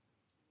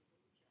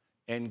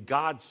 And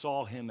God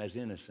saw him as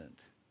innocent.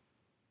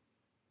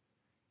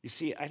 You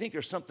see, I think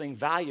there's something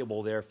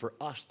valuable there for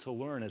us to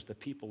learn as the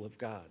people of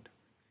God.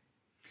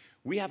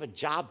 We have a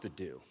job to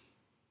do.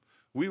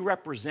 We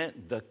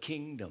represent the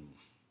kingdom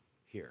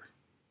here.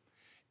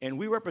 And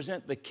we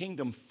represent the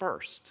kingdom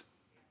first.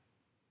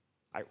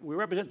 We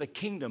represent the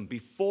kingdom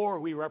before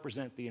we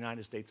represent the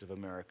United States of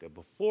America,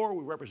 before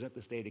we represent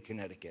the state of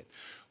Connecticut.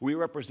 We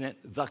represent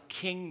the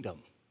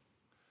kingdom.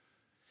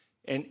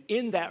 And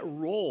in that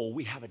role,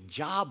 we have a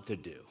job to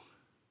do.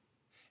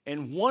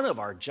 And one of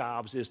our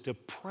jobs is to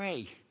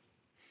pray,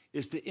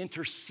 is to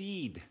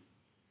intercede,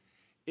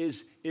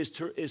 is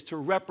to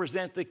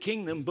represent the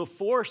kingdom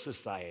before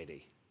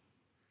society.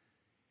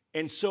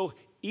 And so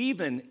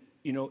even,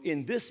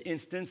 in this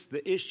instance,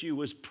 the issue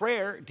was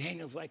prayer.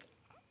 Daniel's like,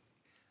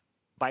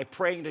 by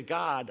praying to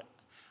God,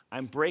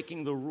 I'm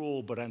breaking the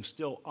rule, but I'm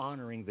still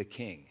honoring the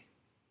king.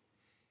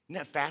 Isn't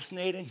that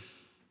fascinating?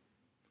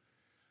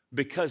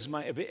 Because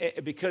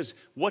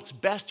what's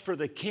best for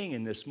the king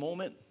in this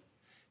moment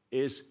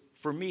is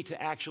for me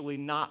to actually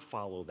not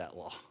follow that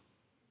law.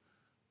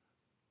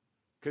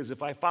 Because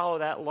if I follow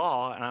that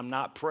law and I'm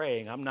not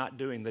praying, I'm not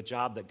doing the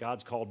job that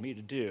God's called me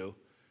to do,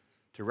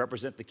 to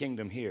represent the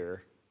kingdom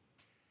here,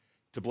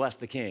 to bless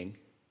the king.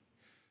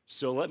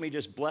 So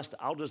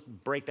I'll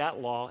just break that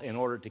law in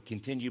order to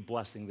continue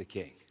blessing the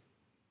king.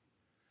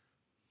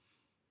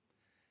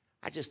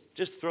 I just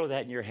throw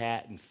that in your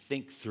hat and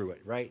think through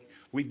it, right?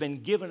 We've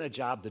been given a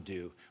job to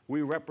do.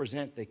 We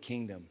represent the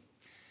kingdom.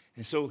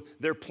 And so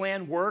their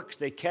plan works.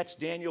 They catch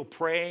Daniel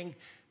praying,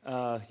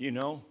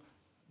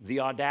 the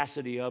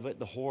audacity of it,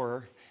 the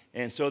horror.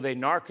 And so they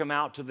narc him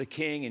out to the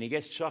king, and he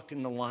gets chucked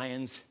in the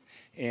lions.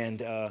 And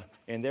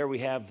there we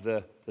have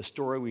the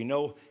story. We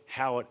know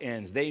how it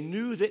ends. They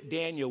knew that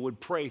Daniel would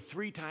pray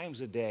 3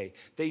 times a day.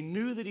 They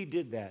knew that he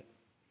did that.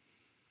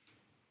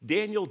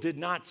 Daniel did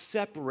not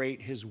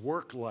separate his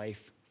work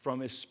life from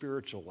his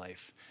spiritual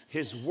life.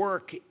 His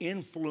work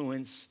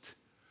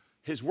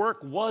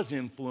was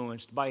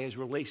influenced by his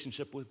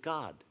relationship with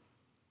God.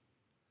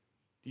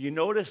 Do you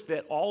notice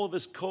that all of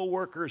his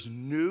co-workers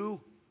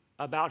knew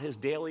about his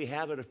daily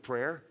habit of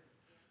prayer?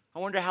 I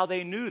wonder how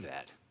they knew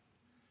that.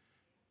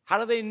 How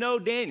do they know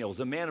Daniel's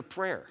a man of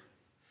prayer?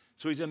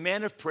 So he's a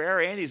man of prayer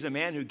and he's a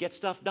man who gets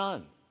stuff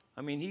done.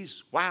 I mean,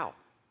 wow.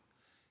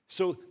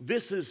 So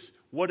this is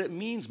what it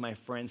means, my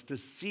friends, to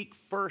seek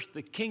first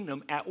the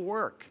kingdom at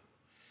work.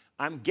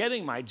 I'm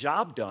getting my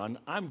job done.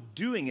 I'm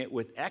doing it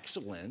with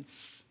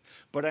excellence,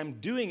 but I'm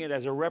doing it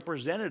as a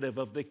representative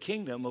of the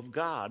kingdom of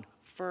God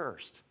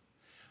first.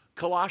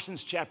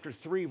 Colossians chapter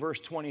 3, verse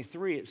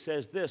 23, it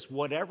says this,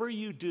 whatever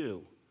you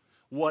do,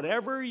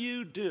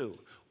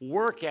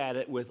 work at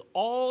it with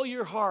all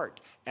your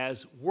heart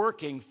as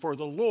working for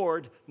the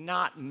Lord,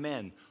 not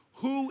men.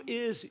 Who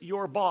is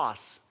your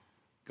boss?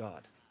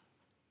 God.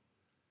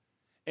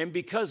 And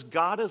because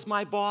God is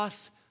my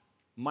boss,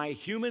 my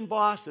human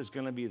boss is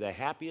going to be the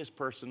happiest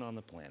person on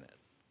the planet.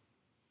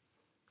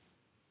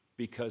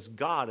 Because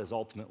God is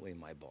ultimately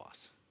my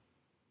boss.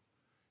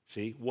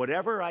 See,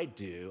 whatever I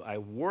do, I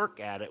work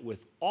at it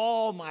with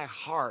all my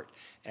heart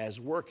as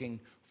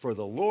working for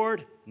the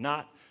Lord,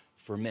 not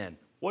for men.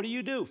 What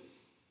do?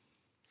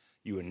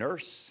 You a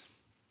nurse?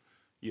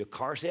 You a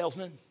car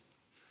salesman?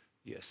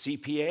 You a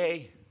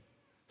CPA?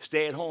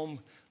 Stay-at-home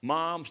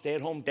mom,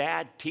 stay-at-home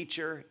dad,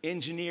 teacher,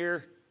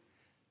 engineer,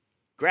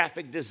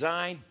 graphic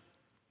design?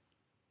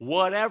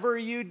 Whatever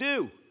you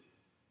do,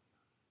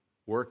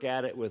 work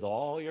at it with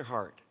all your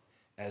heart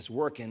as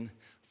working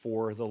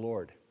for the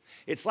Lord.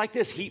 It's like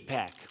this heat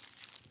pack.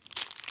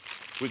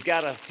 We've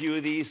got a few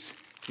of these.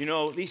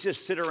 These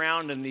just sit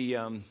around in the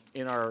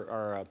in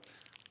our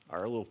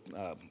little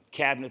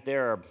cabinet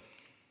there.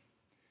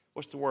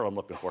 What's the word I'm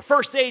looking for?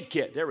 First aid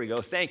kit. There we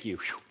go. Thank you.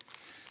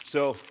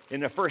 So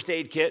in the first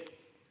aid kit,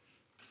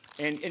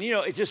 and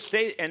it just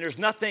stays. And there's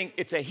nothing.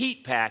 It's a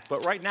heat pack,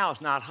 but right now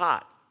it's not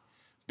hot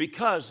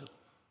because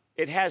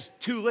it has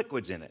 2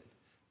 liquids in it,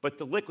 but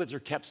the liquids are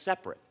kept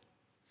separate.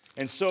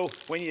 And so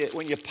when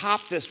you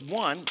pop this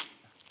one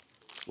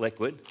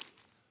liquid,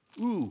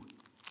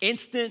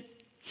 instant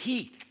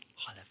heat.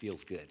 Oh, that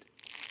feels good.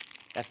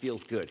 That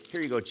feels good.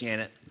 Here you go,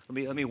 Janet.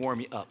 Let me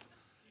warm you up.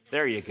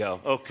 There you go.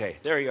 Okay,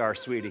 there you are,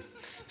 sweetie.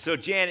 So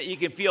Janet, you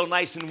can feel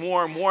nice and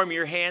warm. Warm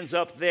your hands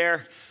up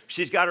there.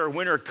 She's got her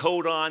winter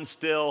coat on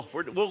still.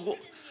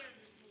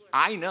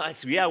 I know.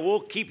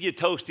 We'll keep you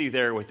toasty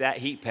there with that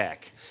heat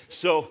pack.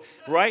 So,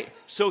 right?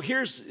 So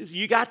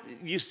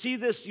you see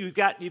this, you've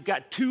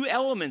got two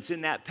elements in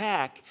that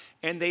pack,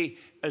 and they,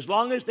 as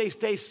long as they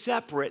stay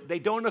separate, they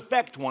don't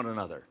affect one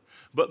another.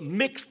 But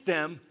mix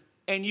them,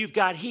 and you've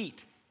got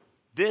heat.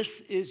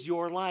 This is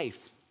your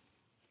life.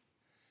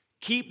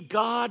 Keep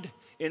God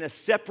in a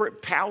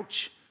separate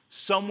pouch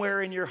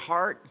somewhere in your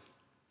heart,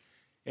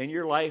 and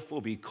your life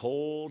will be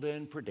cold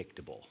and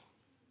predictable.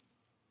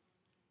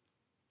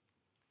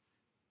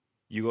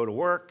 You go to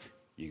work,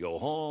 you go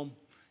home,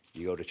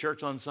 you go to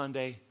church on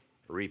Sunday,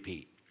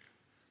 repeat.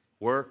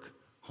 Work,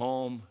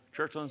 home,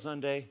 church on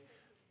Sunday,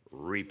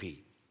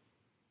 repeat.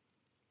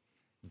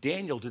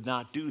 Daniel did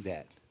not do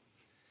that.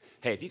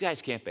 Hey, if you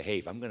guys can't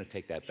behave, I'm going to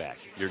take that back.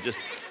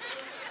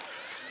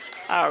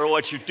 I don't know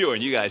what you're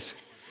doing, you guys.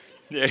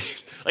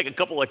 Like a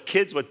couple of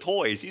kids with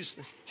toys. He's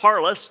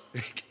harmless.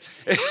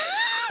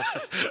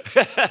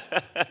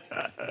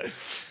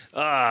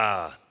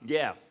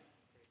 Yeah.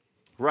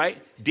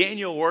 Right?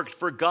 Daniel worked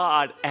for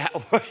God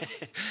at work.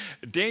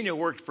 Daniel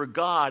worked for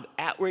God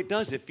at where it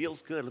does. It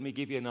feels good. Let me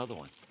give you another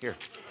one. Here.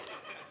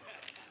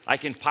 I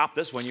can pop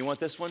this one. You want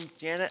this one,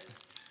 Janet?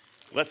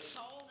 Let's.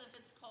 Cold. If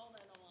it's cold, I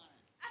don't want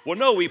it. Well,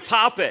 no, we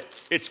pop it.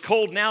 It's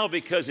cold now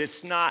because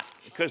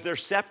they're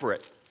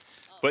separate.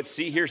 But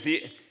see, here's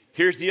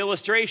the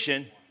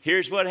illustration.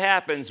 Here's what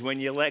happens when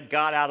you let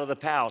God out of the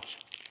pouch.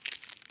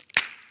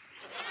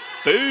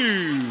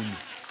 Boom.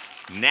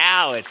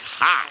 Now it's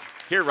hot.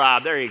 Here,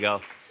 Rob, there you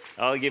go.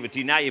 I'll give it to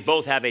you. Now you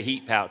both have a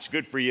heat pouch.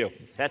 Good for you.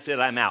 That's it,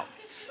 I'm out.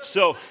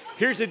 So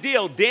here's the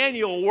deal.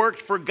 Daniel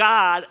worked for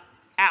God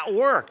at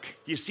work.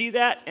 You see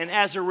that? And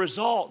as a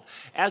result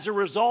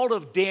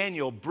of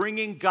Daniel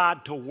bringing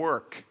God to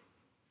work,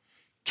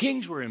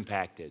 kings were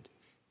impacted.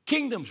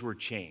 Kingdoms were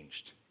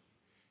changed.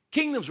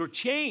 Kingdoms were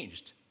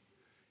changed.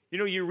 You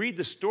know, you read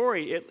the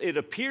story, it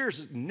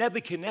appears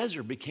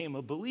Nebuchadnezzar became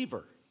a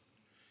believer.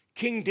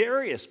 King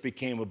Darius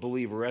became a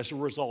believer as a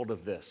result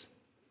of this.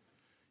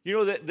 You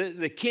know,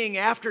 the king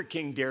after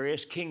King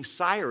Darius, King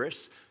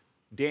Cyrus,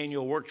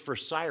 Daniel worked for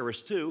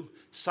Cyrus too.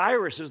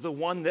 Cyrus is the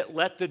one that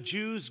let the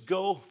Jews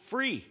go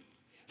free.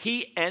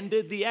 He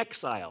ended the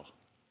exile.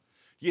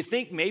 You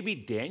think maybe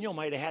Daniel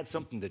might have had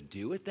something to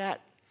do with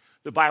that?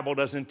 The Bible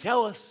doesn't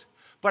tell us.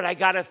 But I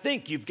got to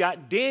think, you've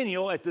got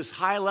Daniel at this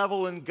high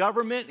level in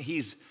government.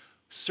 He's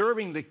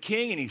serving the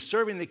king, and he's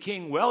serving the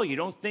king well. You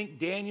don't think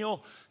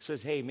Daniel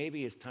says, hey,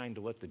 maybe it's time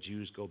to let the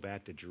Jews go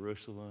back to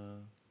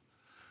Jerusalem?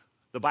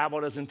 The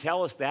Bible doesn't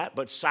tell us that,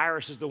 but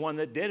Cyrus is the one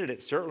that did it.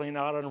 It's certainly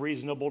not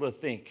unreasonable to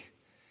think.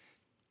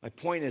 My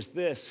point is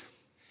this.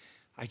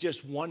 I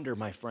just wonder,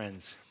 my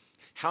friends,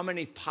 how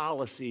many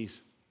policies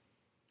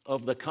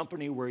of the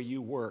company where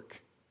you work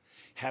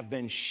have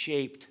been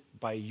shaped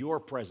by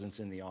your presence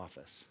in the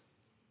office?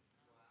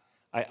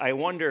 I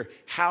wonder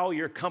how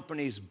your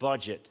company's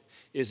budget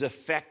is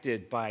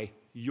affected by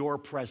your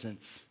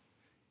presence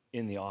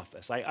in the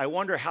office. I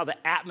wonder how the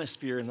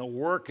atmosphere and the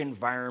work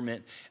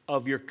environment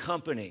of your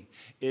company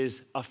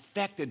is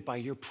affected by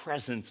your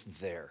presence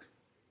there.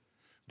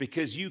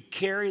 Because you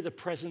carry the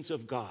presence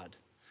of God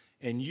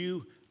and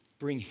you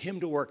bring Him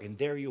to work, and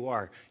there you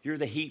are. You're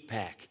the heat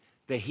pack.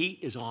 The heat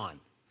is on.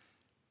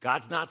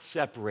 God's not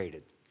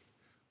separated.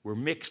 We're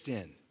mixed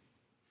in.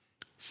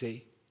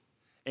 See?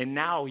 And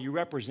now you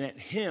represent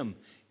Him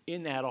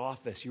in that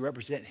office. You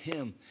represent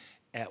Him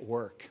at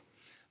work.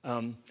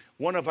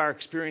 One of our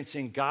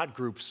Experiencing God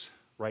groups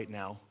right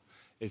now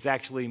is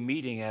actually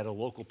meeting at a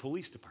local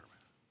police department.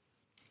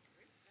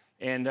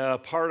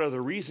 And part of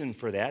the reason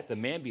for that, the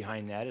man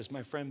behind that, is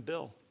my friend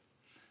Bill.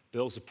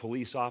 Bill's a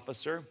police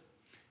officer,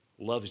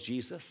 loves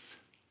Jesus.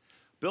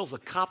 Bill's a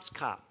cop's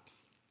cop,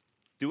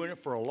 doing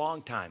it for a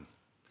long time.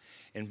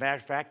 In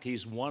fact,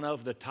 he's one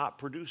of the top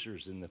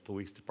producers in the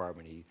police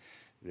department.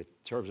 In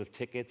terms of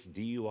tickets,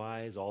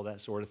 DUIs, all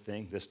that sort of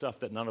thing, the stuff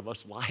that none of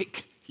us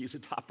like, he's a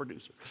top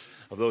producer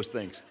of those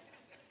things.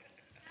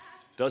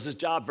 Does his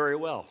job very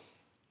well,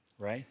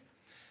 right?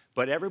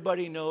 But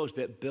everybody knows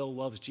that Bill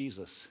loves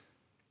Jesus.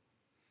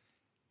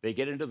 They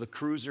get into the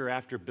cruiser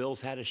after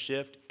Bill's had a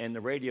shift, and the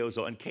radio's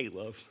on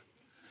K-Love.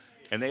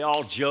 And they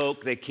all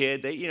joke, they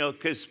kid,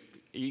 because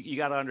you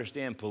got to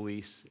understand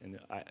police,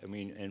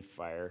 and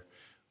fire.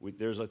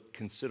 There's a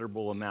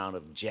considerable amount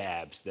of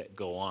jabs that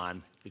go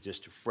on,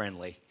 just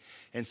friendly.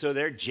 And so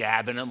they're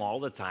jabbing him all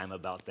the time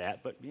about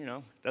that, but,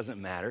 doesn't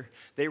matter.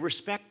 They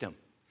respect him.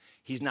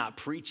 He's not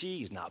preachy,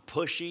 he's not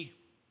pushy,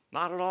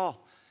 not at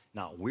all.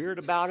 Not weird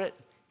about it.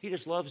 He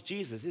just loves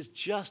Jesus. It's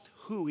just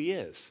who he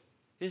is.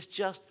 It's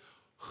just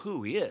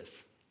who he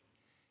is.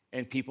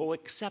 And people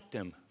accept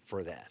him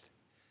for that.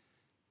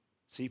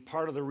 See,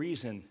 part of the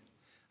reason,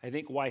 I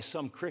think, why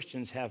some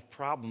Christians have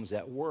problems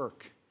at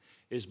work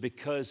is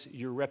because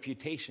your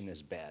reputation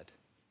is bad.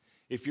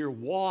 If your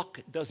walk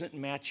doesn't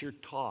match your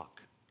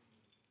talk,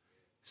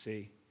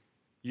 see,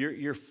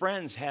 your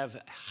friends have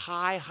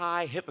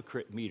high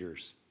hypocrite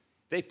meters.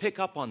 They pick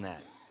up on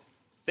that.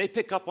 They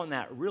pick up on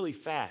that really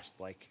fast,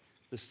 like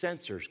the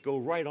sensors go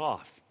right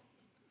off.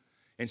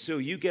 And so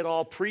you get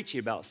all preachy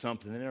about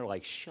something, and they're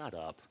like, shut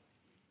up.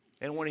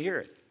 They don't want to hear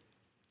it.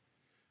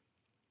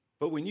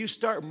 But when you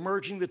start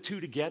merging the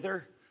two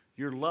together,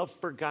 your love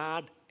for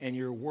God and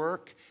your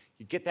work,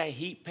 you get that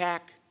heat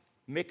pack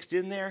mixed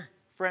in there,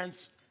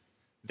 friends,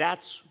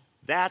 that's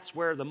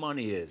where the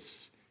money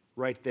is,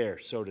 right there,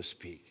 so to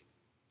speak.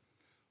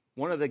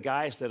 One of the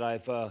guys that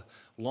I've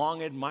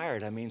long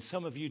admired, I mean,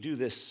 some of you do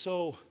this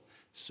so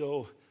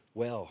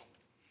well.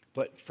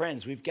 But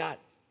friends, we've got,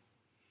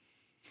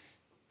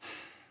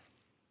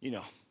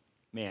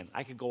 man,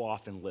 I could go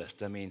off and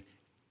list. I mean,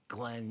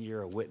 Glenn,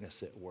 you're a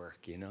witness at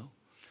work,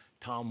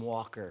 Tom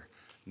Walker,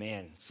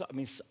 man,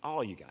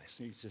 all you guys,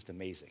 it's just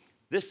amazing.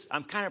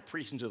 I'm kind of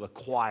preaching to the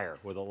choir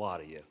with a lot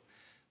of you.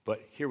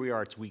 But here we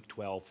are, it's week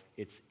 12.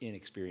 It's in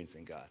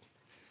experiencing God.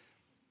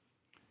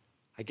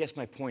 I guess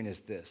my point is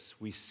this.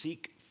 We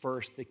seek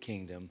first the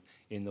kingdom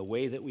in the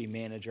way that we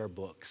manage our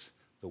books,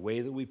 the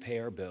way that we pay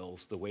our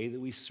bills, the way that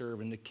we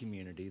serve in the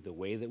community, the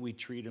way that we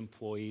treat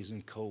employees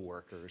and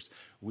coworkers.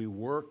 We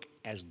work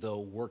as though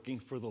working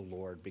for the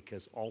Lord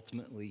because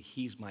ultimately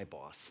He's my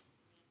boss.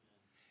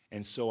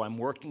 And so I'm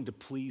working to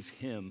please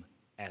Him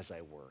as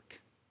I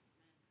work.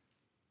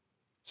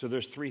 So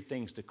there's 3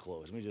 things to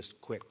close. Let me just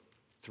quick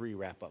 3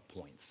 wrap-up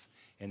points,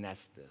 and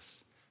that's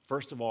this.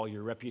 First of all,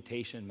 your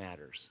reputation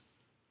matters.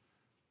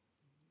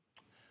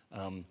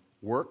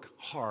 Work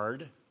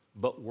hard,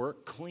 but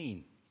work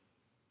clean.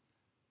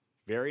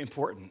 Very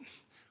important.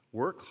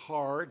 Work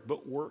hard,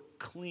 but work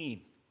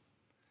clean.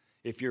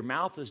 If your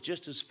mouth is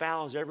just as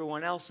foul as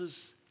everyone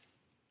else's,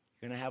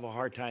 you're going to have a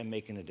hard time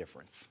making a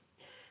difference.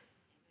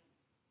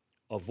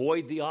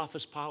 Avoid the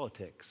office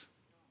politics.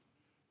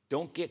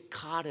 Don't get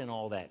caught in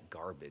all that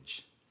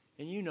garbage.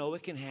 And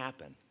it can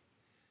happen.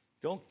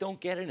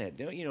 Don't get in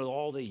it.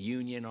 All the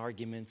union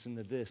arguments and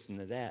the this and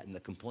the that and the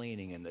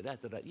complaining and the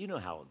that. You know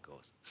how it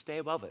goes. Stay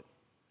above it.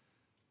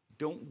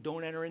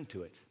 Don't enter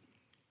into it.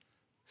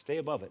 Stay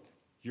above it.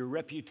 Your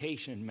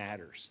reputation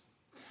matters.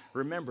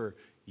 Remember,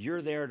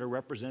 you're there to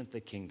represent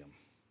the kingdom.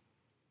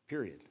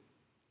 Period.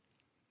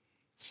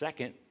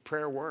 Second,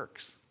 prayer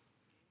works.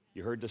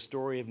 You heard the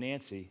story of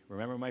Nancy.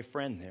 Remember my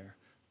friend there.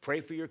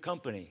 Pray for your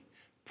company.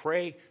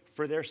 Pray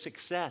for their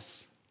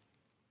success.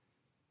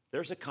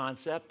 There's a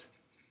concept.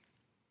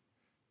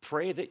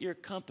 Pray that your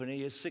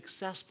company is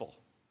successful.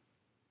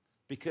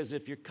 Because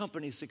if your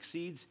company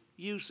succeeds,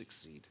 you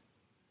succeed.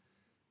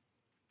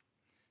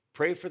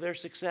 Pray for their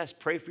success.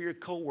 Pray for your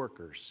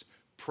coworkers.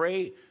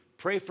 Pray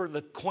for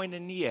the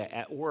koinonia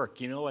at work.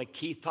 Like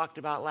Keith talked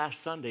about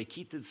last Sunday.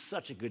 Keith did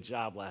such a good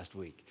job last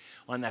week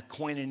on that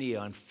koinonia,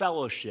 on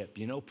fellowship.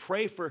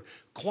 Pray for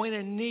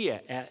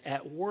koinonia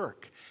at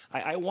work.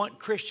 I want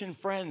Christian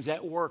friends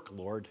at work,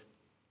 Lord.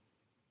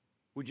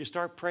 Would you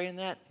start praying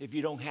that? If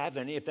you don't have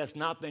any, if that's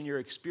not been your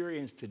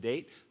experience to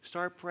date,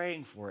 start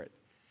praying for it.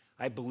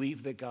 I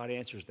believe that God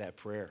answers that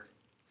prayer.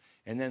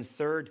 And then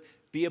third,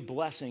 be a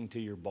blessing to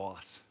your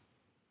boss.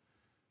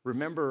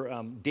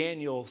 Remember,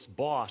 Daniel's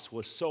boss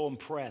was so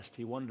impressed,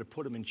 he wanted to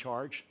put him in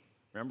charge.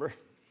 Remember?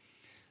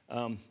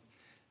 Now,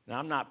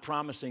 I'm not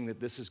promising that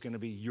this is going to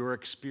be your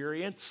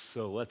experience,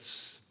 so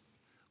let's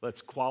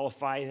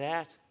qualify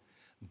that.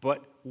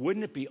 But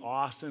wouldn't it be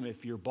awesome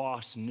if your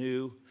boss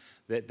knew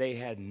that they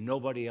had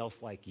nobody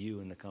else like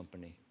you in the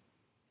company?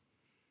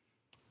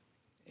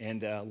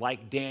 And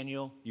like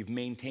Daniel, you've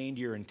maintained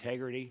your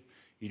integrity.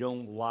 You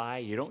don't lie.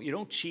 You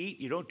don't cheat.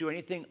 You don't do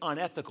anything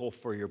unethical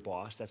for your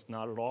boss. That's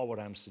not at all what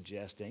I'm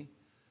suggesting.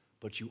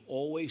 But you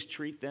always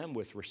treat them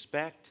with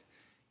respect.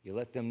 You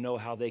let them know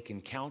how they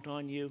can count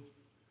on you.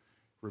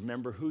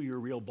 Remember who your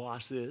real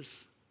boss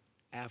is,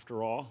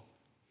 after all,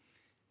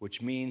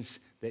 which means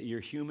that your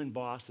human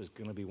boss is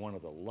going to be one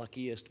of the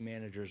luckiest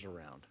managers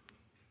around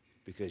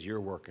because you're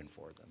working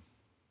for them.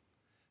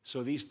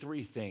 So these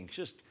 3 things,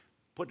 just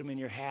put them in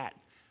your hat.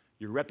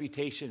 Your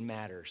reputation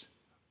matters.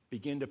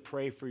 Begin to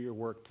pray for your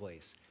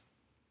workplace.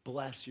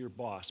 Bless your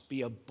boss.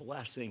 Be a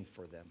blessing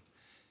for them.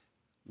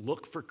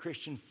 Look for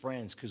Christian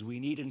friends because we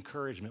need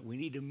encouragement. We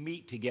need to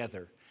meet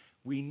together.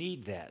 We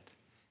need that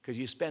because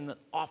you spend an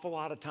awful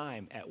lot of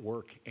time at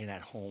work and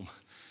at home.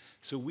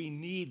 So we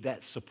need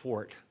that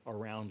support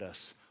around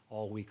us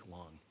all week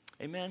long.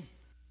 Amen?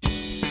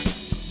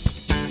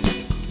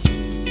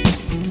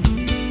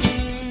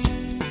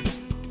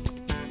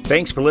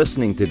 Thanks for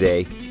listening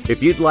today.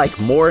 If you'd like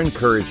more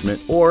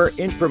encouragement or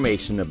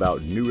information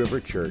about New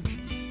River Church,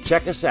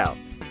 check us out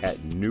at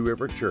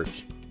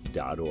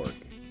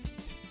newriverchurch.org.